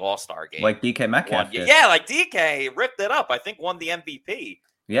celebrity all-star game. Like DK Metcalf. Yeah, like DK ripped it up. I think won the MVP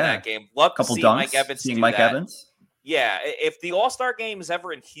in that game. Love to see dunks, Mike Evans do Mike that. Evans. Yeah, if the all-star game is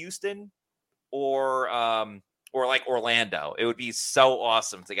ever in Houston or like Orlando, it would be so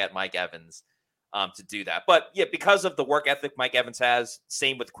awesome to get Mike Evans to do that. But yeah, because of the work ethic Mike Evans has,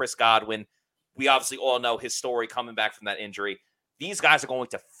 same with Chris Godwin. We obviously all know his story coming back from that injury. These guys are going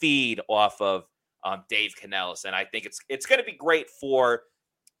to feed off of Dave Canellis, and I think it's going to be great for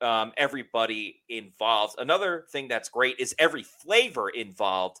everybody involved. Another thing that's great is every flavor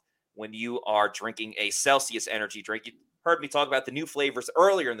involved when you are drinking a Celsius energy drink. You heard me talk about the new flavors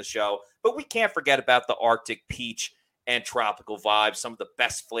earlier in the show, but we can't forget about the Arctic Peach and Tropical Vibe, some of the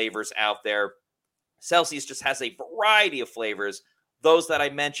best flavors out there. Celsius just has a variety of flavors. Those that I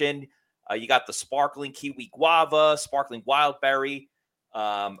mentioned, you got the sparkling kiwi guava, sparkling wild berry,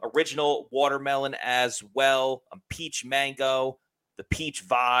 original watermelon as well, peach mango, the peach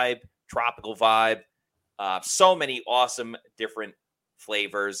vibe, tropical vibe. So many awesome different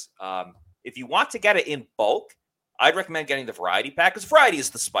flavors. If you want to get it in bulk, I'd recommend getting the variety pack, because variety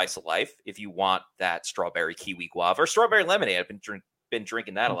is the spice of life. If you want that strawberry kiwi guava or strawberry lemonade, I've been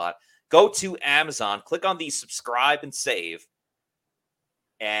drinking that a lot. Go to Amazon, click on the subscribe and save,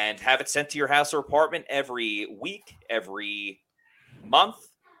 and have it sent to your house or apartment every week, every month.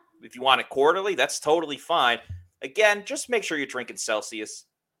 If you want it quarterly, that's totally fine. Again, just make sure you're drinking Celsius,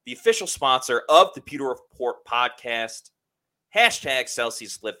 the official sponsor of the Pewter Report podcast. Hashtag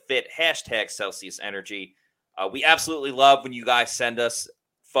Celsius Live Fit, hashtag Celsius Energy. We absolutely love when you guys send us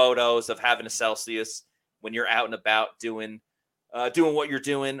photos of having a Celsius when you're out and about doing what you're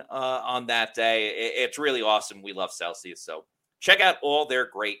doing on that day. It's really awesome. We love Celsius. So check out all their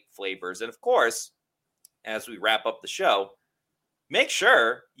great flavors. And of course, as we wrap up the show, make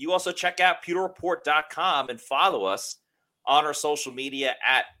sure you also check out pewterreport.com and follow us on our social media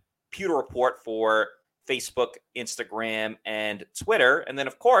at Pewter Report for Facebook, Instagram, and Twitter. And then,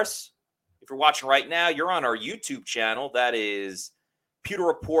 of course, if you're watching right now, you're on our YouTube channel. That is Pewter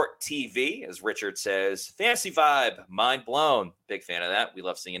Report TV, as Richard says. Fantasy vibe, mind blown. Big fan of that. We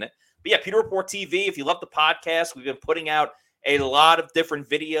love seeing it. But yeah, Pewter Report TV. If you love the podcast, we've been putting out a lot of different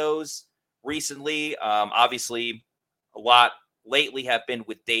videos recently. Obviously, a lot lately have been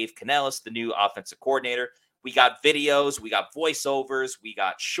with Dave Canellis, the new offensive coordinator. We got videos, we got voiceovers, we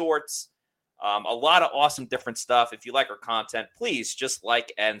got shorts, a lot of awesome different stuff. If you like our content, please just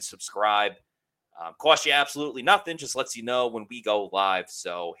like and subscribe Costs you absolutely nothing. Just lets you know when we go live.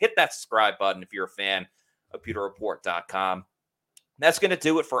 So hit that subscribe button if you're a fan of PewterReport.com. That's going to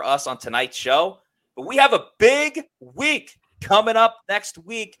do it for us on tonight's show. But we have a big week coming up next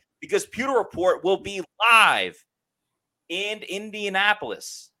week because Pewter Report will be live in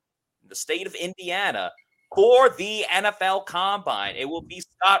Indianapolis, the state of Indiana, for the NFL Combine. It will be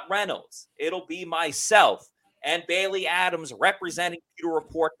Scott Reynolds. It'll be myself and Bailey Adams representing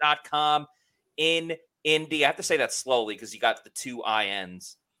PewterReport.com in Indy. I have to say that slowly because you got the two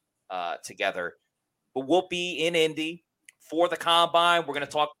INs together. But we'll be in Indy for the Combine. We're going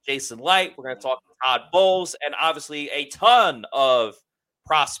to talk to Jason Light. We're going to talk to Todd Bowles, and obviously a ton of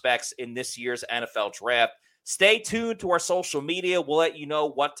prospects in this year's NFL Draft. Stay tuned to our social media. We'll let you know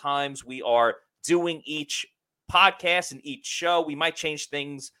what times we are doing each podcast and each show. We might change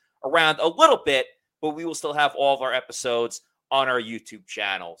things around a little bit, but we will still have all of our episodes on our YouTube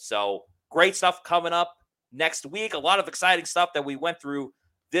channel. So great stuff coming up next week. A lot of exciting stuff that we went through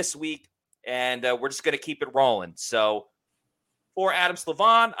this week, and we're just going to keep it rolling. So for Adam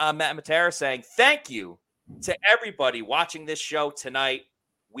Slavon, I'm Matt Matera saying thank you to everybody watching this show tonight.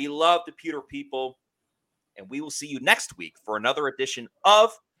 We love the Pewter people, and we will see you next week for another edition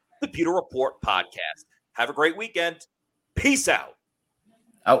of the Pewter Report podcast. Have a great weekend. Peace out.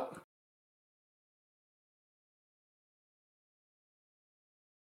 Out.